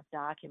retention of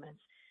documents.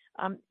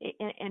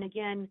 And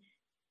again,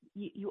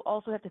 you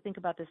also have to think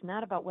about this,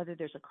 not about whether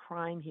there's a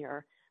crime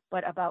here,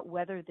 but about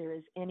whether there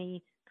is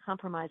any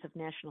compromise of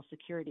national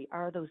security.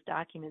 Are those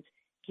documents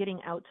getting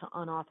out to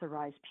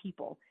unauthorized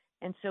people?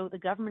 And so the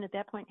government at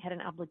that point had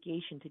an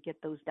obligation to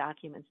get those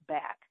documents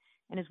back.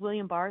 And as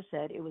William Barr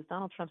said, it was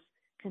Donald Trump's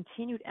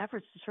continued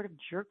efforts to sort of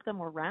jerk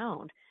them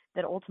around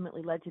that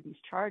ultimately led to these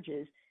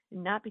charges,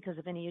 not because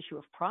of any issue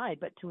of pride,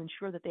 but to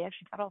ensure that they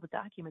actually got all the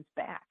documents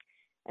back.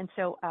 And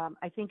so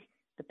I think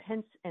the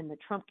Pence and the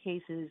Trump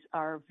cases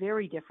are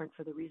very different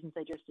for the reasons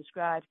I just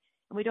described.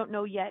 And we don't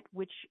know yet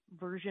which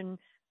version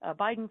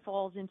Biden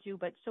falls into,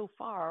 but so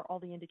far all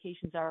the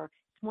indications are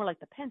it's more like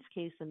the Pence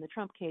case than the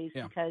Trump case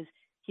because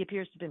he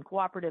appears to have been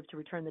cooperative to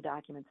return the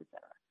documents, et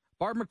cetera.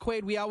 Barb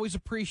McQuaid, we always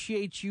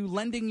appreciate you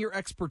lending your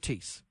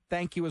expertise.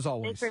 Thank you as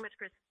always. Thanks very much,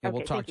 Chris. Yeah, okay,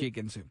 we'll talk to you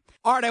again soon.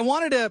 All right, I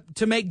wanted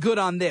to make good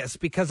on this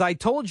because I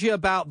told you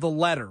about the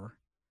letter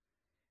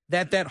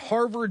that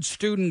Harvard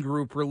student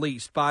group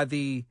released by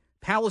the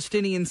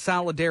Palestinian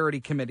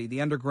Solidarity Committee,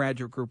 the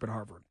undergraduate group at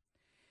Harvard,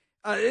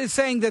 is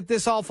saying that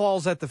this all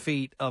falls at the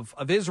feet of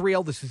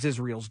Israel. This is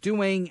Israel's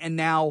doing, and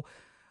now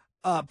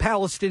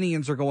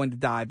Palestinians are going to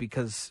die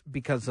because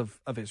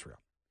of Israel.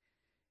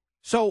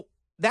 So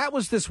that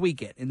was this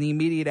weekend in the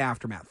immediate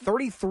aftermath.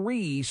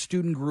 33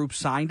 student groups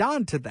signed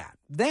on to that.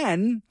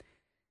 Then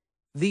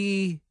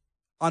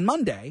on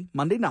Monday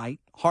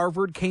night,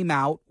 Harvard came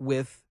out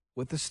with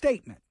a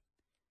statement.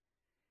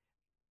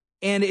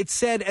 And it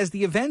said, as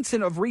the events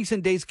of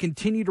recent days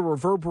continue to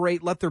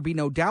reverberate, let there be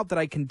no doubt that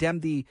I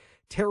condemn the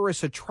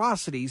terrorist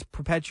atrocities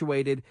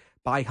perpetuated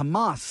by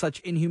Hamas. Such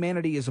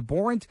inhumanity is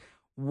abhorrent,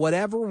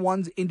 whatever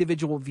one's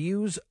individual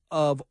views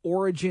of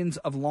origins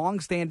of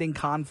longstanding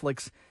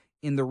conflicts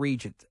in the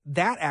region.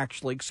 That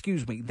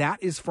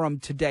is from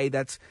today.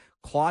 That's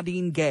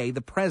Claudine Gay, the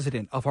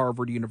president of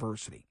Harvard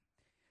University.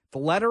 The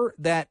letter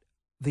that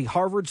the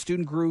Harvard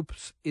student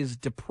groups is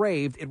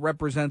depraved. It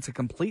represents a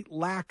complete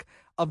lack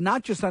of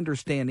not just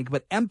understanding,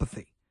 but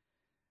empathy.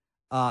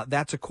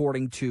 That's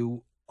according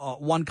to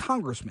one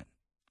congressman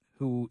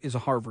who is a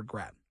Harvard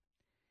grad.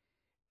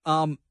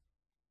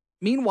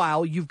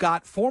 Meanwhile, you've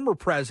got former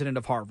president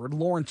of Harvard,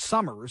 Lawrence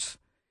Summers,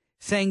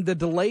 saying the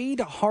delayed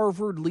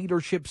Harvard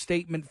leadership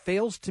statement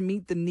fails to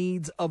meet the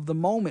needs of the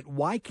moment.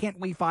 Why can't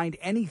we find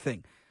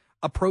anything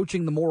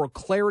approaching the moral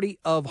clarity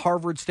of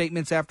Harvard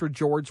statements after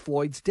George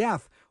Floyd's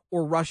death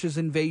or Russia's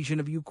invasion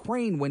of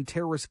Ukraine, when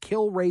terrorists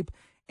kill, rape,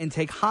 and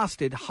take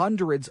hostage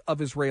hundreds of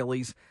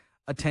Israelis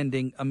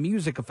attending a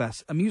music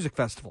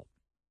festival?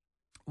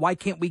 Why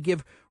can't we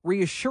give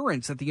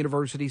reassurance that the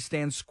university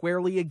stands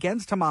squarely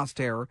against Hamas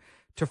terror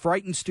to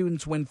frighten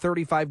students when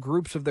 35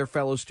 groups of their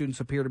fellow students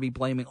appear to be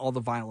blaming all the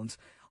violence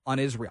on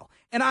Israel?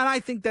 And I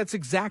think that's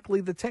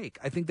exactly the take.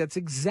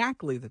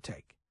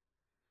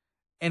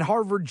 And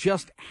Harvard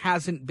just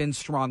hasn't been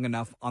strong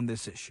enough on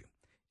this issue.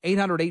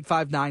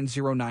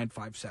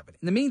 800-859-0957.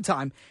 In the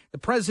meantime, the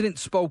president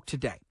spoke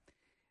today,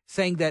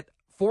 saying that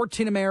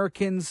 14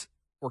 Americans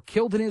were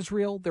killed in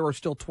Israel. There are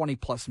still 20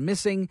 plus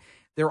missing.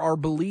 There are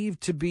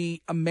believed to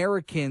be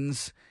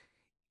Americans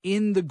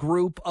in the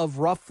group of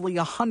roughly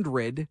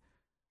 100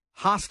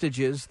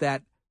 hostages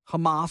that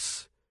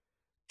Hamas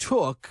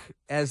took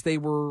as they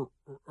were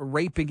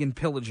raping and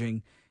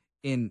pillaging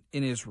in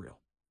Israel.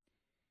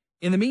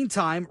 In the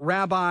meantime,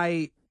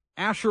 Rabbi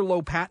Asher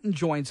Lopatin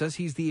joins us.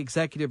 He's the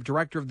executive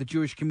director of the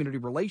Jewish Community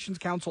Relations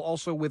Council,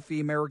 also with the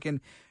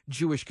American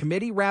Jewish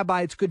Committee.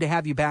 Rabbi, it's good to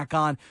have you back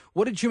on.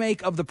 What did you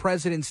make of the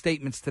president's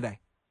statements today?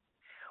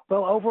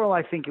 Well, overall,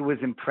 I think it was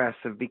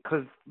impressive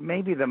because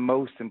maybe the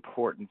most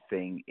important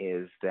thing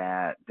is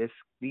that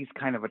these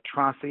kind of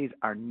atrocities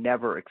are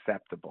never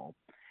acceptable.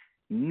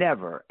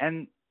 Never.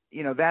 And,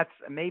 that's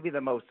maybe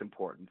the most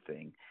important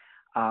thing.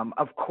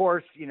 Of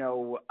course,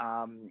 the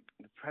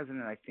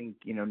president, I think,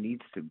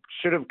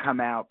 should have come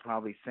out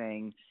probably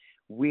saying,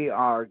 we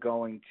are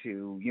going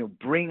to,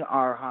 bring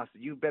our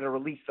hostages. You better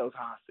release those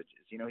hostages.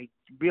 He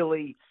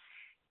really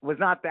was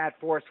not that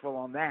forceful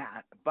on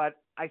that. But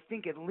I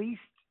think at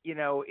least,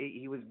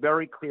 he was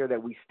very clear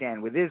that we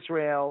stand with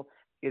Israel.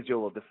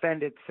 Israel will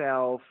defend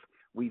itself.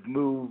 We've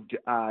moved,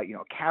 a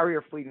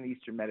carrier fleet in the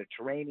Eastern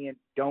Mediterranean.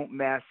 Don't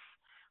mess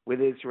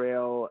with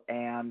Israel.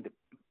 And,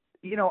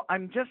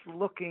 I'm just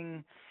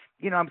looking,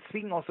 I'm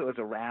speaking also as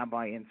a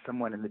rabbi and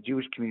someone in the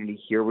Jewish community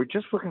here. We're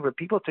just looking for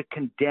people to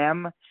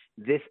condemn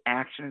this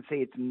action and say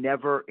it's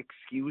never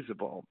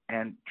excusable.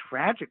 And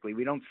tragically,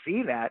 we don't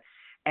see that.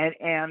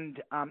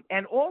 And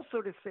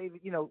also to say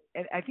that,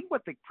 and I think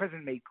what the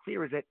president made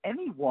clear is that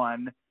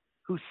anyone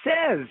who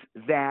says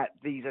that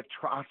these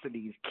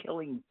atrocities,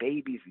 killing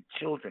babies and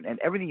children and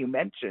everything you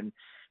mentioned,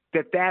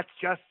 that's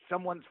just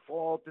someone's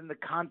fault in the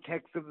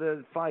context of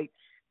the fight,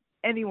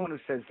 anyone who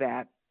says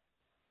that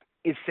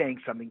is saying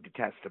something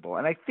detestable.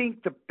 And I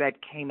think that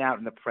came out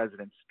in the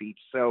president's speech.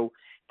 So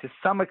to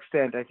some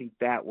extent, I think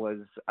that was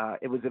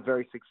it was a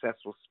very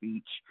successful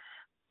speech.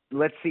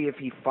 Let's see if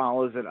he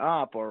follows it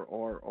up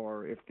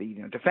or if the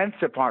Defense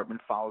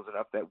Department follows it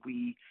up, that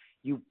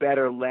you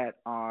better let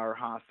our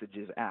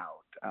hostages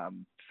out.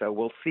 So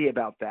we'll see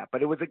about that.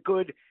 But it was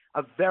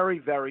a very,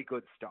 very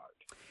good start.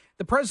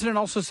 The president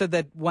also said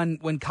that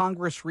when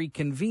Congress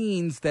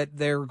reconvenes, that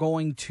they're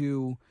going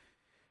to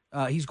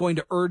he's going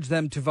to urge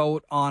them to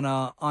vote on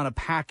a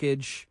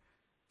package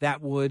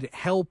that would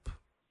help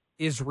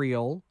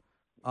Israel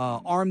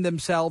arm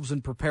themselves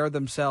and prepare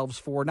themselves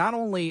for not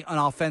only an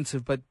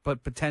offensive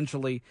but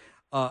potentially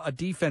a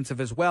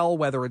defensive as well.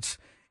 Whether it's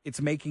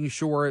making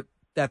sure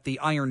that the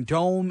Iron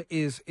Dome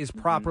is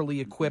properly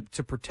equipped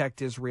to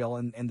protect Israel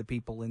and the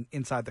people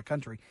inside the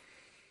country.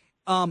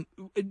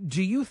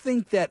 Do you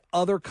think that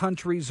other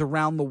countries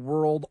around the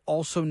world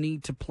also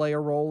need to play a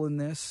role in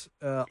this?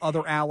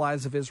 Other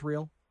allies of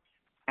Israel?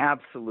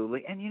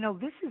 Absolutely. And,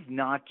 this is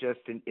not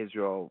just an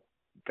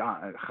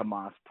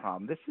Israel-Hamas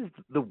problem. This is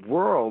the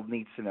world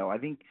needs to know. I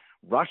think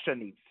Russia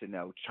needs to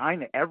know.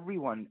 China,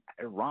 everyone,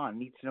 Iran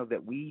needs to know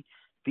that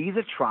these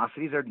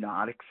atrocities are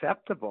not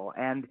acceptable.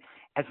 And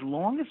as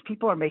long as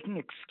people are making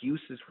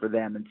excuses for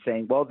them and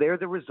saying, well, they're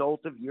the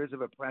result of years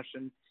of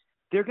oppression,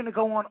 they're going to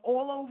go on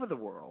all over the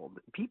world.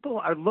 People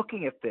are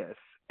looking at this,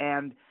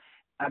 and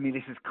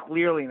this is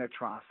clearly an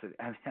atrocity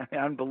and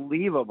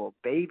unbelievable.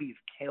 Babies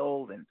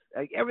killed and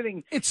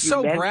everything. It's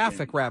so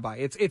graphic, Rabbi.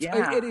 It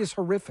is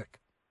horrific.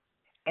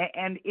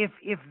 And if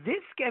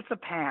this gets a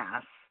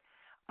pass,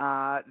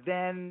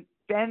 then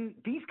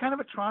these kind of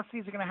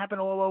atrocities are going to happen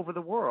all over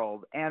the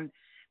world. And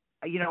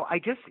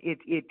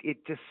it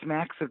just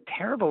smacks of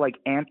terrible, like,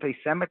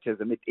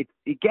 anti-Semitism.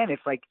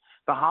 It's like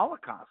the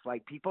Holocaust.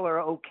 Like, people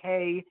are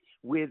okay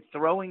with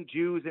throwing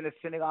Jews in a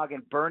synagogue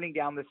and burning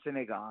down the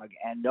synagogue,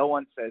 and no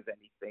one says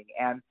anything.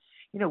 And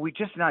we're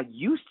just not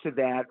used to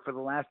that for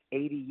the last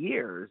 80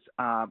 years.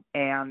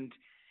 And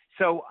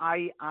so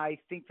I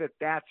think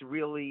that's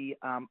really.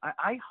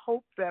 I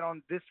hope that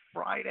on this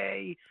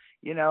Friday,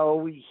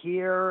 we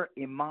hear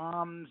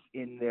imams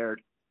in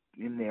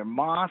their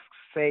mosques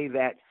say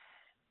that,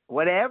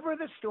 whatever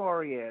the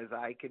story is,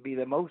 I could be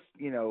the most,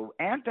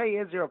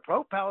 anti-Israel,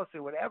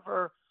 pro-Palestine,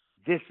 whatever,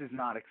 this is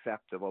not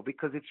acceptable,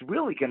 because it's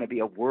really going to be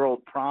a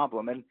world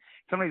problem. And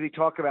sometimes we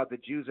talk about the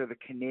Jews are the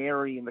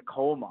canary in the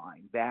coal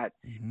mine, that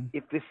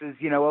if this is,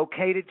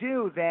 okay to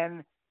do,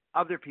 then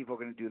other people are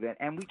going to do that.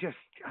 And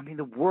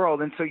the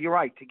world. And so you're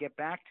right, to get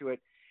back to it.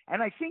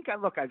 And I think,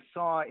 I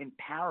saw in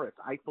Paris,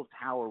 Eiffel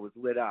Tower was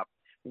lit up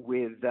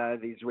with the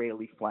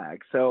Israeli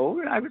flag.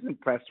 So I was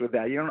impressed with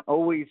that. You don't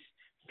always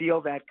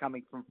feel that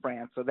coming from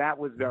France. So that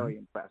was very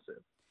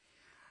impressive.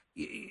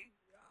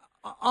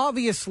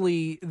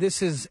 Obviously,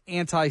 this is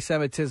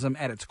anti-Semitism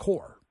at its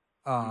core.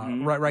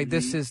 Right.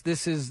 This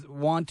is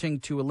wanting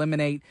to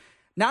eliminate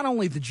not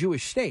only the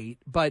Jewish state,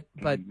 but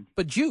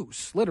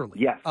Jews,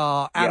 literally,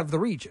 out of the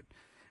region.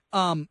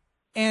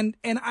 And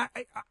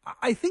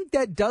I think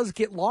that does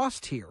get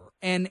lost here.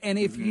 And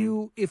if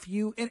you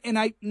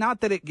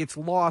not that it gets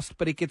lost,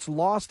 but it gets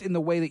lost in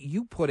the way that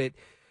you put it,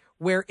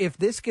 where if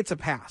this gets a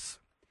pass,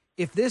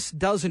 if this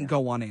doesn't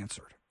go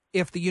unanswered,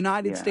 if the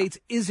United States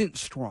isn't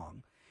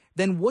strong,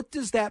 then what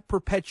does that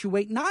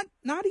perpetuate? Not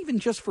even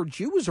just for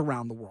Jews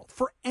around the world,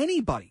 for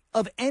anybody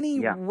of any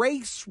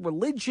race,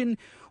 religion.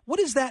 What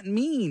does that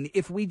mean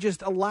if we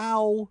just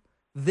allow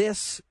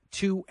this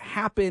to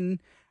happen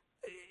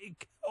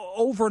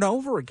over and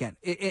over again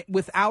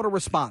without a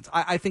response?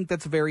 I think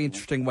that's a very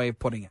interesting way of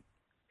putting it.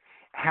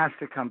 Has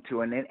to come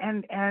to an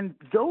end. And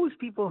those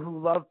people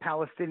who love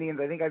Palestinians,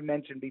 I think I've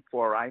mentioned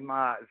before, I'm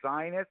a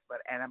Zionist,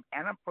 and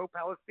I'm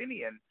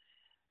pro-Palestinian.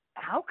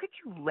 How could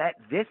you let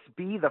this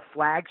be the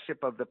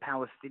flagship of the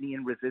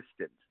Palestinian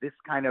resistance? This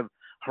kind of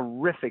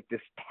horrific,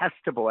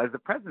 detestable, as the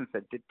president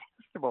said,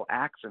 detestable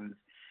actions.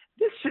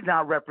 This should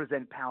not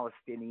represent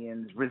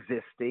Palestinians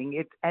resisting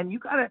it. And you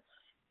got to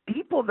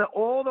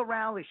all the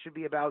rallies should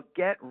be about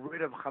get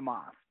rid of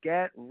Hamas,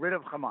 get rid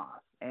of Hamas.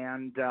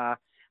 And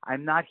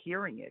I'm not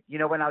hearing it.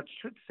 And I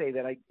should say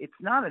that it's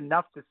not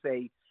enough to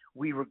say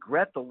we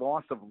regret the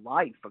loss of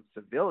life of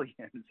civilians.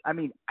 I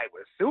mean, I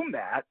would assume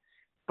that,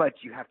 but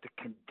you have to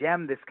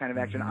condemn this kind of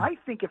action. I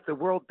think if the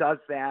world does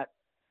that,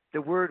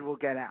 the word will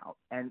get out,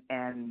 and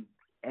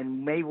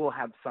maybe we'll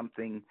have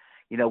something.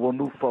 We'll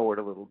move forward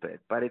a little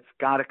bit, but it's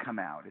got to come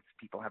out.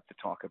 People have to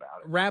talk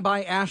about it.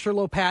 Rabbi Asher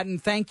Lopatin,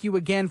 thank you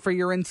again for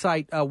your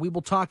insight. We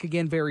will talk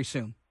again very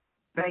soon.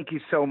 Thank you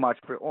so much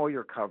for all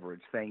your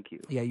coverage. Thank you.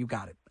 Yeah, you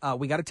got it.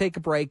 We got to take a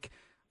break.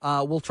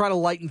 We'll try to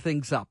lighten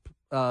things up.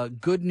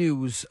 Good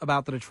news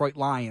about the Detroit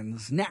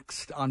Lions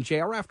next on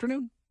JR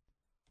Afternoon.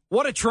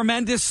 What a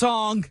tremendous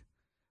song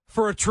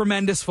for a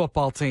tremendous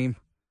football team.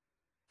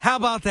 How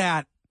about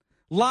that?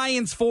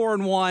 Lions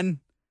 4-1.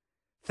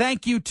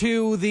 Thank you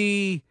to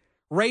the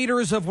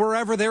Raiders of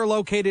wherever they're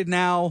located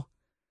now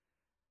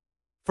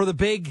for the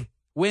big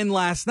win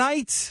last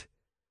night.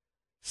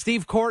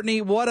 Steve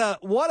Courtney, what a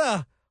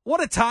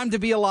time to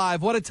be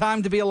alive. What a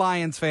time to be a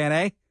Lions fan,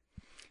 eh?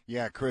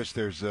 Yeah, Chris,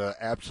 there's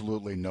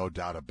absolutely no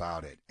doubt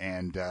about it.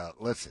 And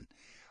listen,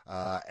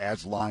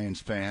 as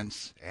Lions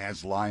fans,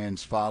 as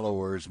Lions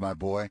followers, my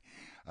boy,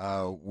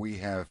 we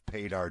have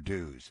paid our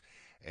dues.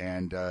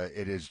 And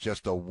it is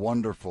just a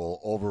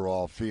wonderful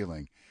overall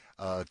feeling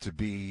to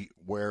be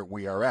where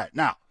we are at.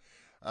 Now,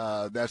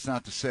 that's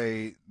not to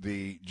say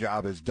the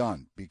job is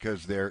done,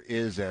 because there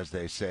is, as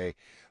they say,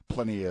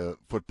 plenty of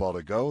football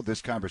to go.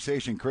 This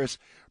conversation, Chris,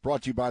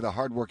 brought to you by the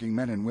hardworking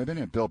men and women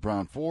at Bill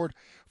Brown Ford.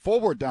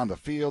 Forward down the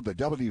field, the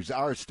W's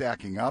are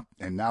stacking up,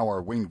 and now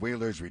our winged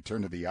wheelers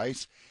return to the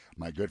ice.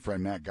 My good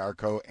friend Matt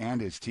Garco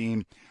and his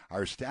team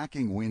are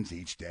stacking wins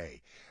each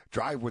day.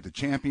 Drive with the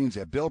champions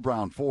at Bill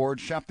Brown Ford.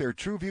 Shop their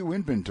TrueView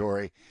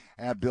inventory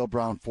at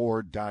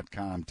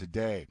BillBrownFord.com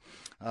today.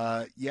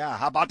 How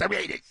about the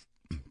Raiders?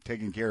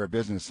 Taking care of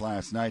business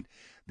last night.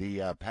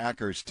 The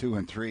Packers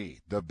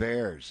 2-3. The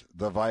Bears,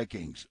 the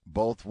Vikings,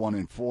 both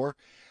 1-4.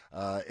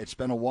 It's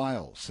been a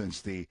while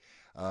since the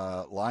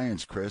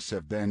Lions, Chris,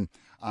 have been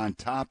on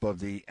top of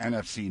the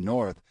NFC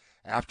North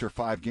after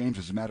 5 games.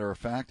 As a matter of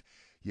fact,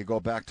 you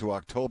go back to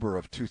October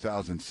of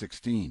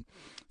 2016.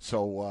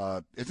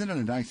 So isn't it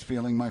a nice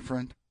feeling, my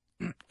friend?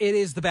 It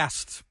is the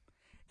best.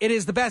 It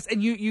is the best.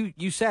 And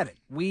you said it.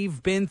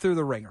 We've been through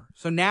the ringer.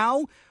 So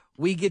now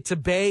we get to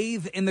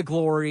bathe in the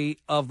glory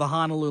of the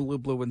Honolulu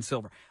blue and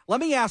silver. Let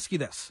me ask you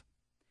this.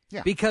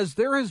 Yeah. Because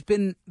there's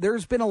been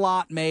a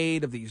lot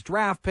made of these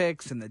draft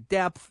picks and the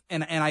depth,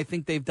 and I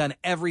think they've done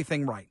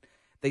everything right.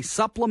 They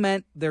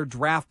supplement their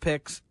draft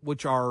picks,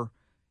 which are,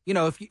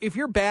 if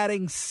you're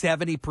batting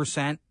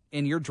 70%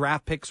 and your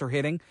draft picks are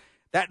hitting,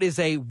 that is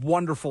a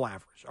wonderful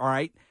average, all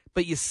right?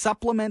 But you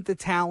supplement the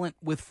talent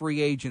with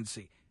free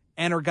agency.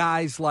 Enter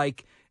guys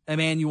like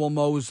Emmanuel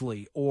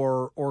Mosley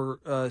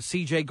or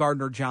C.J.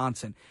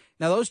 Gardner-Johnson.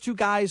 Now, those two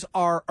guys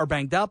are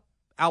banged up,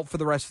 out for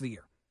the rest of the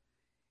year.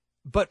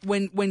 But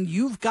when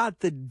you've got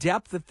the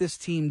depth that this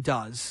team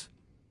does,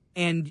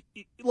 and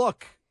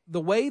look,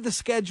 the way the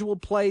schedule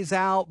plays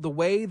out, the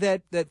way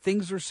that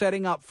things are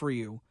setting up for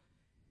you,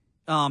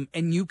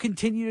 and you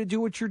continue to do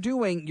what you're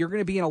doing, you're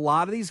going to be in a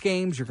lot of these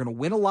games. You're going to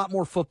win a lot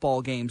more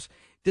football games.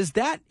 Does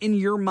that, in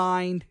your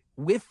mind,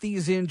 with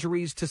these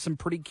injuries to some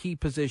pretty key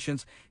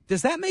positions,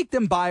 does that make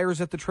them buyers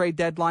at the trade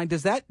deadline?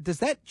 Does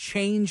that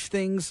change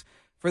things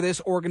for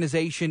this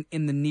organization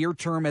in the near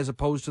term as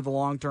opposed to the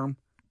long term?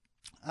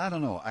 I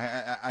don't know.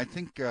 I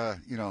think,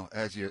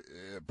 as you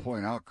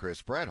point out,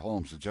 Chris, Brad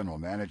Holmes, the general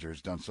manager,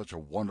 has done such a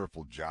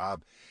wonderful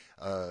job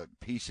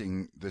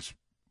piecing this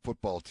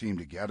football team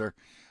together.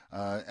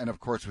 And, of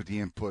course, with the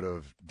input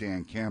of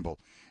Dan Campbell.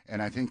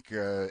 And I think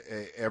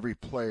every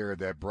player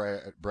that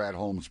Brad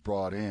Holmes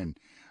brought in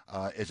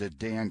is a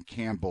Dan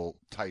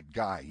Campbell-type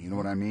guy. You know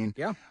what I mean?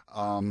 Yeah.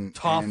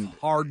 Tough,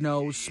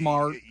 hard-nosed,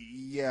 smart.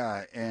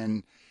 Yeah,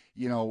 and,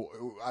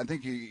 I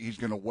think he's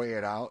going to weigh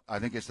it out. I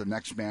think it's the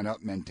next man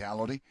up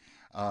mentality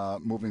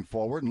moving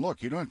forward. And,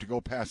 look, you don't have to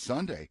go past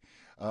Sunday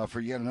for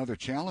yet another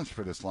challenge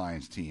for this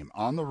Lions team.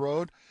 On the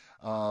road,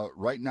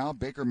 right now,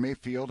 Baker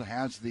Mayfield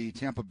has the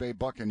Tampa Bay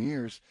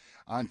Buccaneers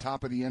on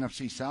top of the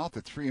NFC South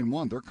at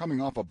 3-1. They're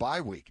coming off a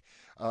bye week.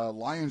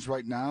 Lions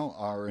right now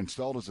are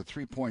installed as a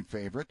 3-point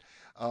favorite,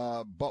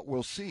 but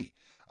we'll see.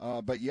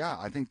 But yeah,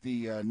 I think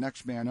the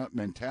next man up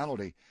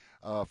mentality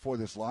for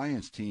this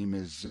Lions team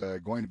is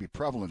going to be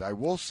prevalent. I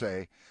will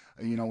say,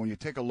 when you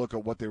take a look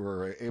at what they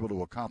were able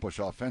to accomplish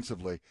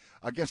offensively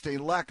against a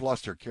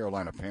lackluster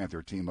Carolina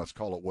Panther team, let's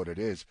call it what it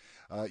is,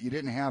 you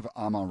didn't have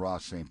Amon-Ra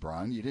St.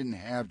 Brown, you didn't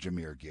have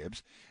Jahmyr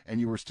Gibbs, and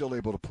you were still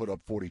able to put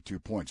up 42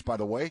 points. By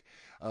the way,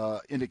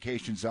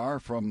 indications are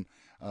from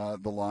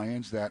the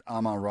Lions that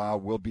Amon-Ra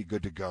will be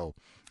good to go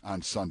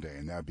on Sunday,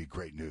 and that would be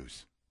great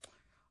news.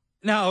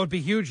 No, it would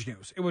be huge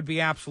news. It would be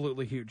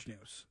absolutely huge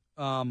news.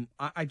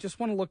 I just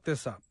want to look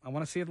this up. I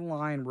want to see the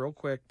line real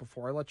quick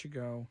before I let you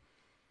go.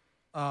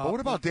 But what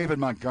about David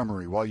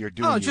Montgomery while you're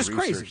doing your just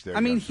research crazy. there? I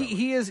mean,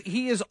 he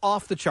is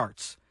off the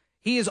charts.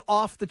 He is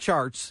off the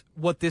charts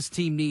what this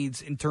team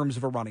needs in terms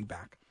of a running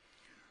back.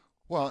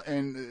 Well,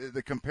 and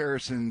the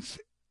comparisons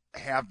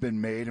have been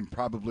made and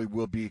probably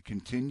will be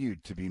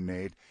continued to be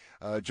made.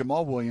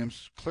 Jamal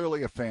Williams,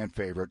 clearly a fan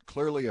favorite,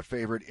 clearly a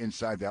favorite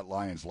inside that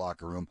Lions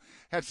locker room,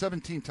 had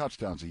 17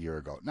 touchdowns a year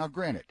ago. Now,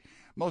 granted,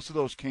 most of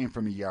those came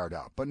from a yard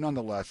out, but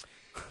nonetheless,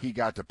 he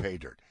got to pay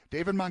dirt.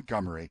 David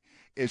Montgomery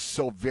is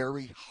so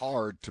very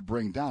hard to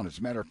bring down. As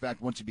a matter of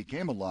fact, once he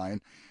became a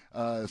Lion,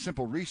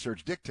 simple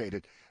research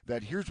dictated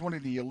that here's one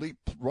of the elite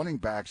running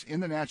backs in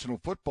the National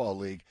Football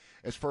League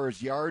as far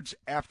as yards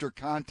after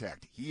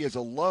contact. He is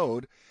a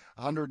load,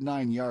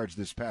 109 yards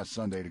this past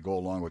Sunday to go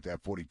along with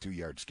that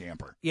 42-yard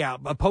scamper. Yeah,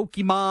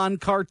 Pokemon,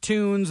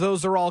 cartoons,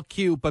 those are all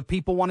cute, but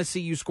people want to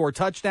see you score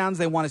touchdowns.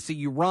 They want to see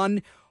you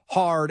run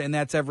hard, and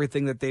that's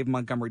everything that Dave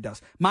Montgomery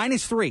does.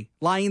 -3,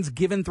 Lions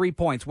given 3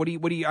 points. What do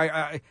you?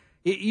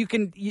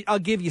 I'll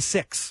give you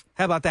 6.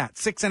 How about that?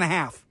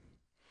 6.5.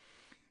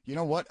 You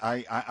know what?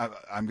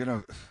 I'm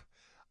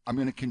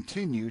gonna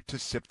continue to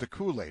sip the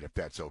Kool-Aid if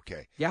that's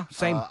okay. Yeah,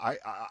 same.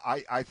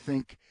 I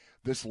think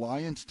this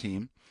Lions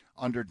team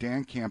under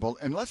Dan Campbell,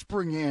 and let's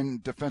bring in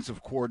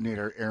defensive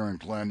coordinator Aaron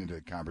Glenn into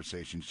the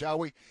conversation, shall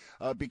we?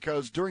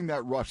 Because during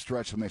that rough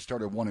stretch when they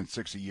started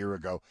 1-6 a year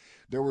ago,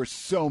 there were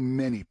so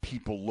many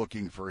people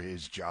looking for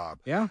his job.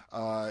 Yeah.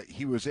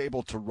 He was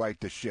able to right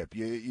the ship.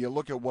 You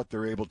look at what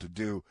they're able to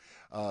do,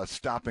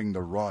 stopping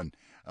the run.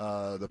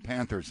 The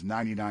Panthers,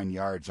 99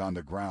 yards on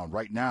the ground.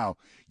 Right now,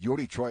 your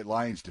Detroit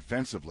Lions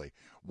defensively,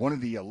 one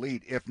of the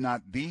elite, if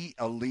not the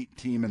elite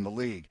team in the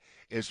league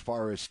as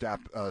far as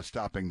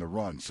stopping the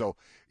run. So,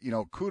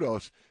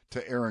 kudos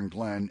to Aaron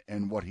Glenn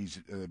and what he's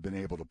been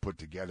able to put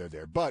together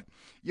there. But,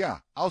 yeah,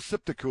 I'll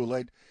sip the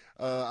Kool-Aid.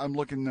 I'm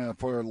looking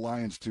for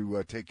Lions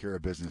to take care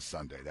of business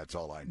Sunday. That's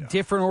all I know.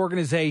 Different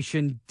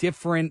organization,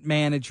 different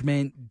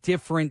management,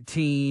 different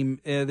team.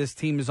 This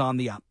team is on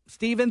the up.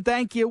 Steven,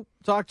 thank you.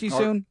 Talk to you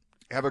soon.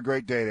 Have a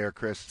great day there,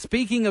 Chris.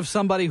 Speaking of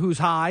somebody who's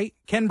high,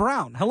 Ken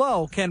Brown.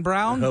 Hello, Ken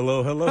Brown.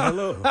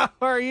 Hello. How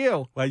are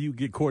you? Why you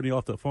get Courtney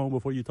off the phone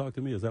before you talk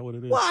to me? Is that what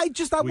it is? Well,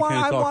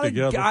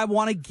 I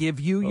want to give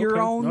you your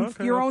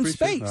own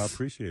space. I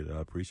appreciate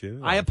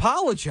it. I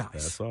apologize.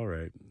 That's all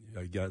right.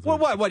 Well,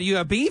 what? Do you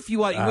have beef? You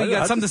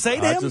got something to say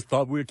to him? I just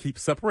thought we'd keep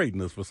separating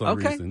this for some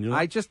reason. You know?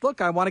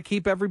 I want to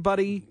keep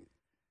everybody.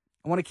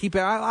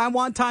 I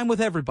want time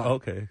with everybody.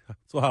 Okay.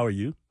 So how are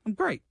you? I'm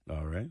great.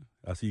 All right.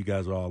 I see you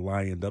guys are all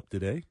lined up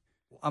today.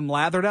 I'm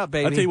lathered up,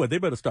 baby. I tell you what, they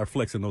better start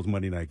flexing those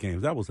Monday night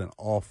games. That was an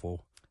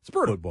awful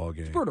football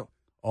game. It's brutal.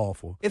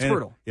 Awful. It's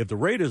brutal. If the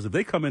Raiders, if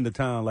they come into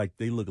town like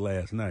they looked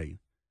last night,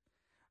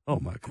 oh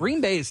my God. Green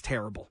Bay is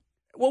terrible.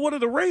 Well, what are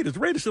the Raiders? The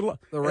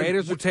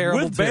Raiders are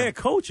terrible with bad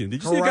coaching.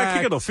 Did you see the guy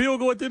kicking a field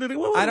goal at the end of the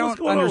day? I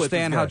don't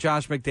understand how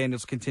Josh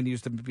McDaniels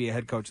continues to be a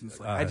head coach in this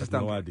league. I just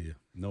don't.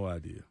 No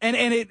idea. And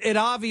it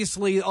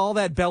obviously all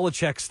that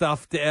Belichick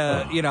stuff.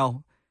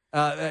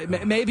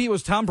 Maybe it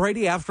was Tom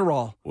Brady after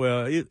all.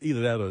 Well,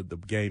 either that or the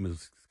game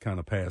is kind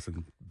of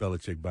passing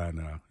Belichick by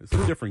now. It's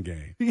a different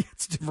game.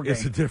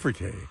 It's a different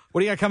game.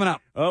 What do you got coming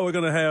up? Oh, we're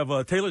going to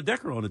have Taylor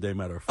Decker on today,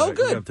 matter of fact. Oh,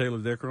 good. We have Taylor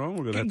Decker on.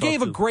 We're going to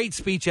gave a great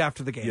speech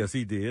after the game. Yes,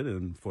 he did,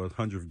 and for his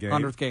 100th game.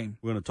 100th game.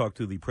 We're going to talk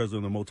to the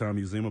president of the Motown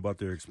Museum about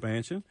their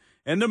expansion.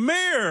 And the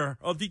mayor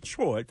of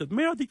Detroit, is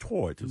Michael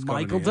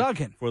coming in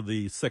Duggan for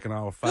the second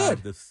hour,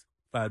 5 to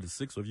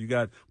 6. So if you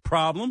got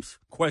problems,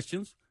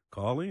 questions,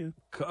 Call in.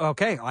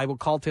 Okay, I will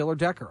call Taylor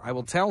Decker. I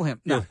will tell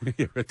him. No.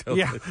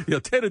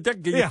 Taylor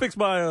Decker, can you fix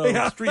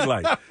my street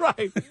light?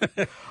 Right.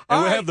 And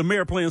we'll have the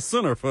mayor playing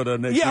center for the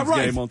next week's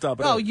game on top of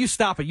that. Oh, you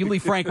stop it. You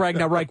leave Frank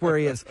Ragnar right where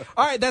he is.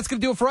 All right, that's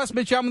going to do it for us.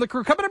 Mitch, I'm the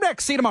crew. Coming up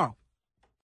next. See you tomorrow.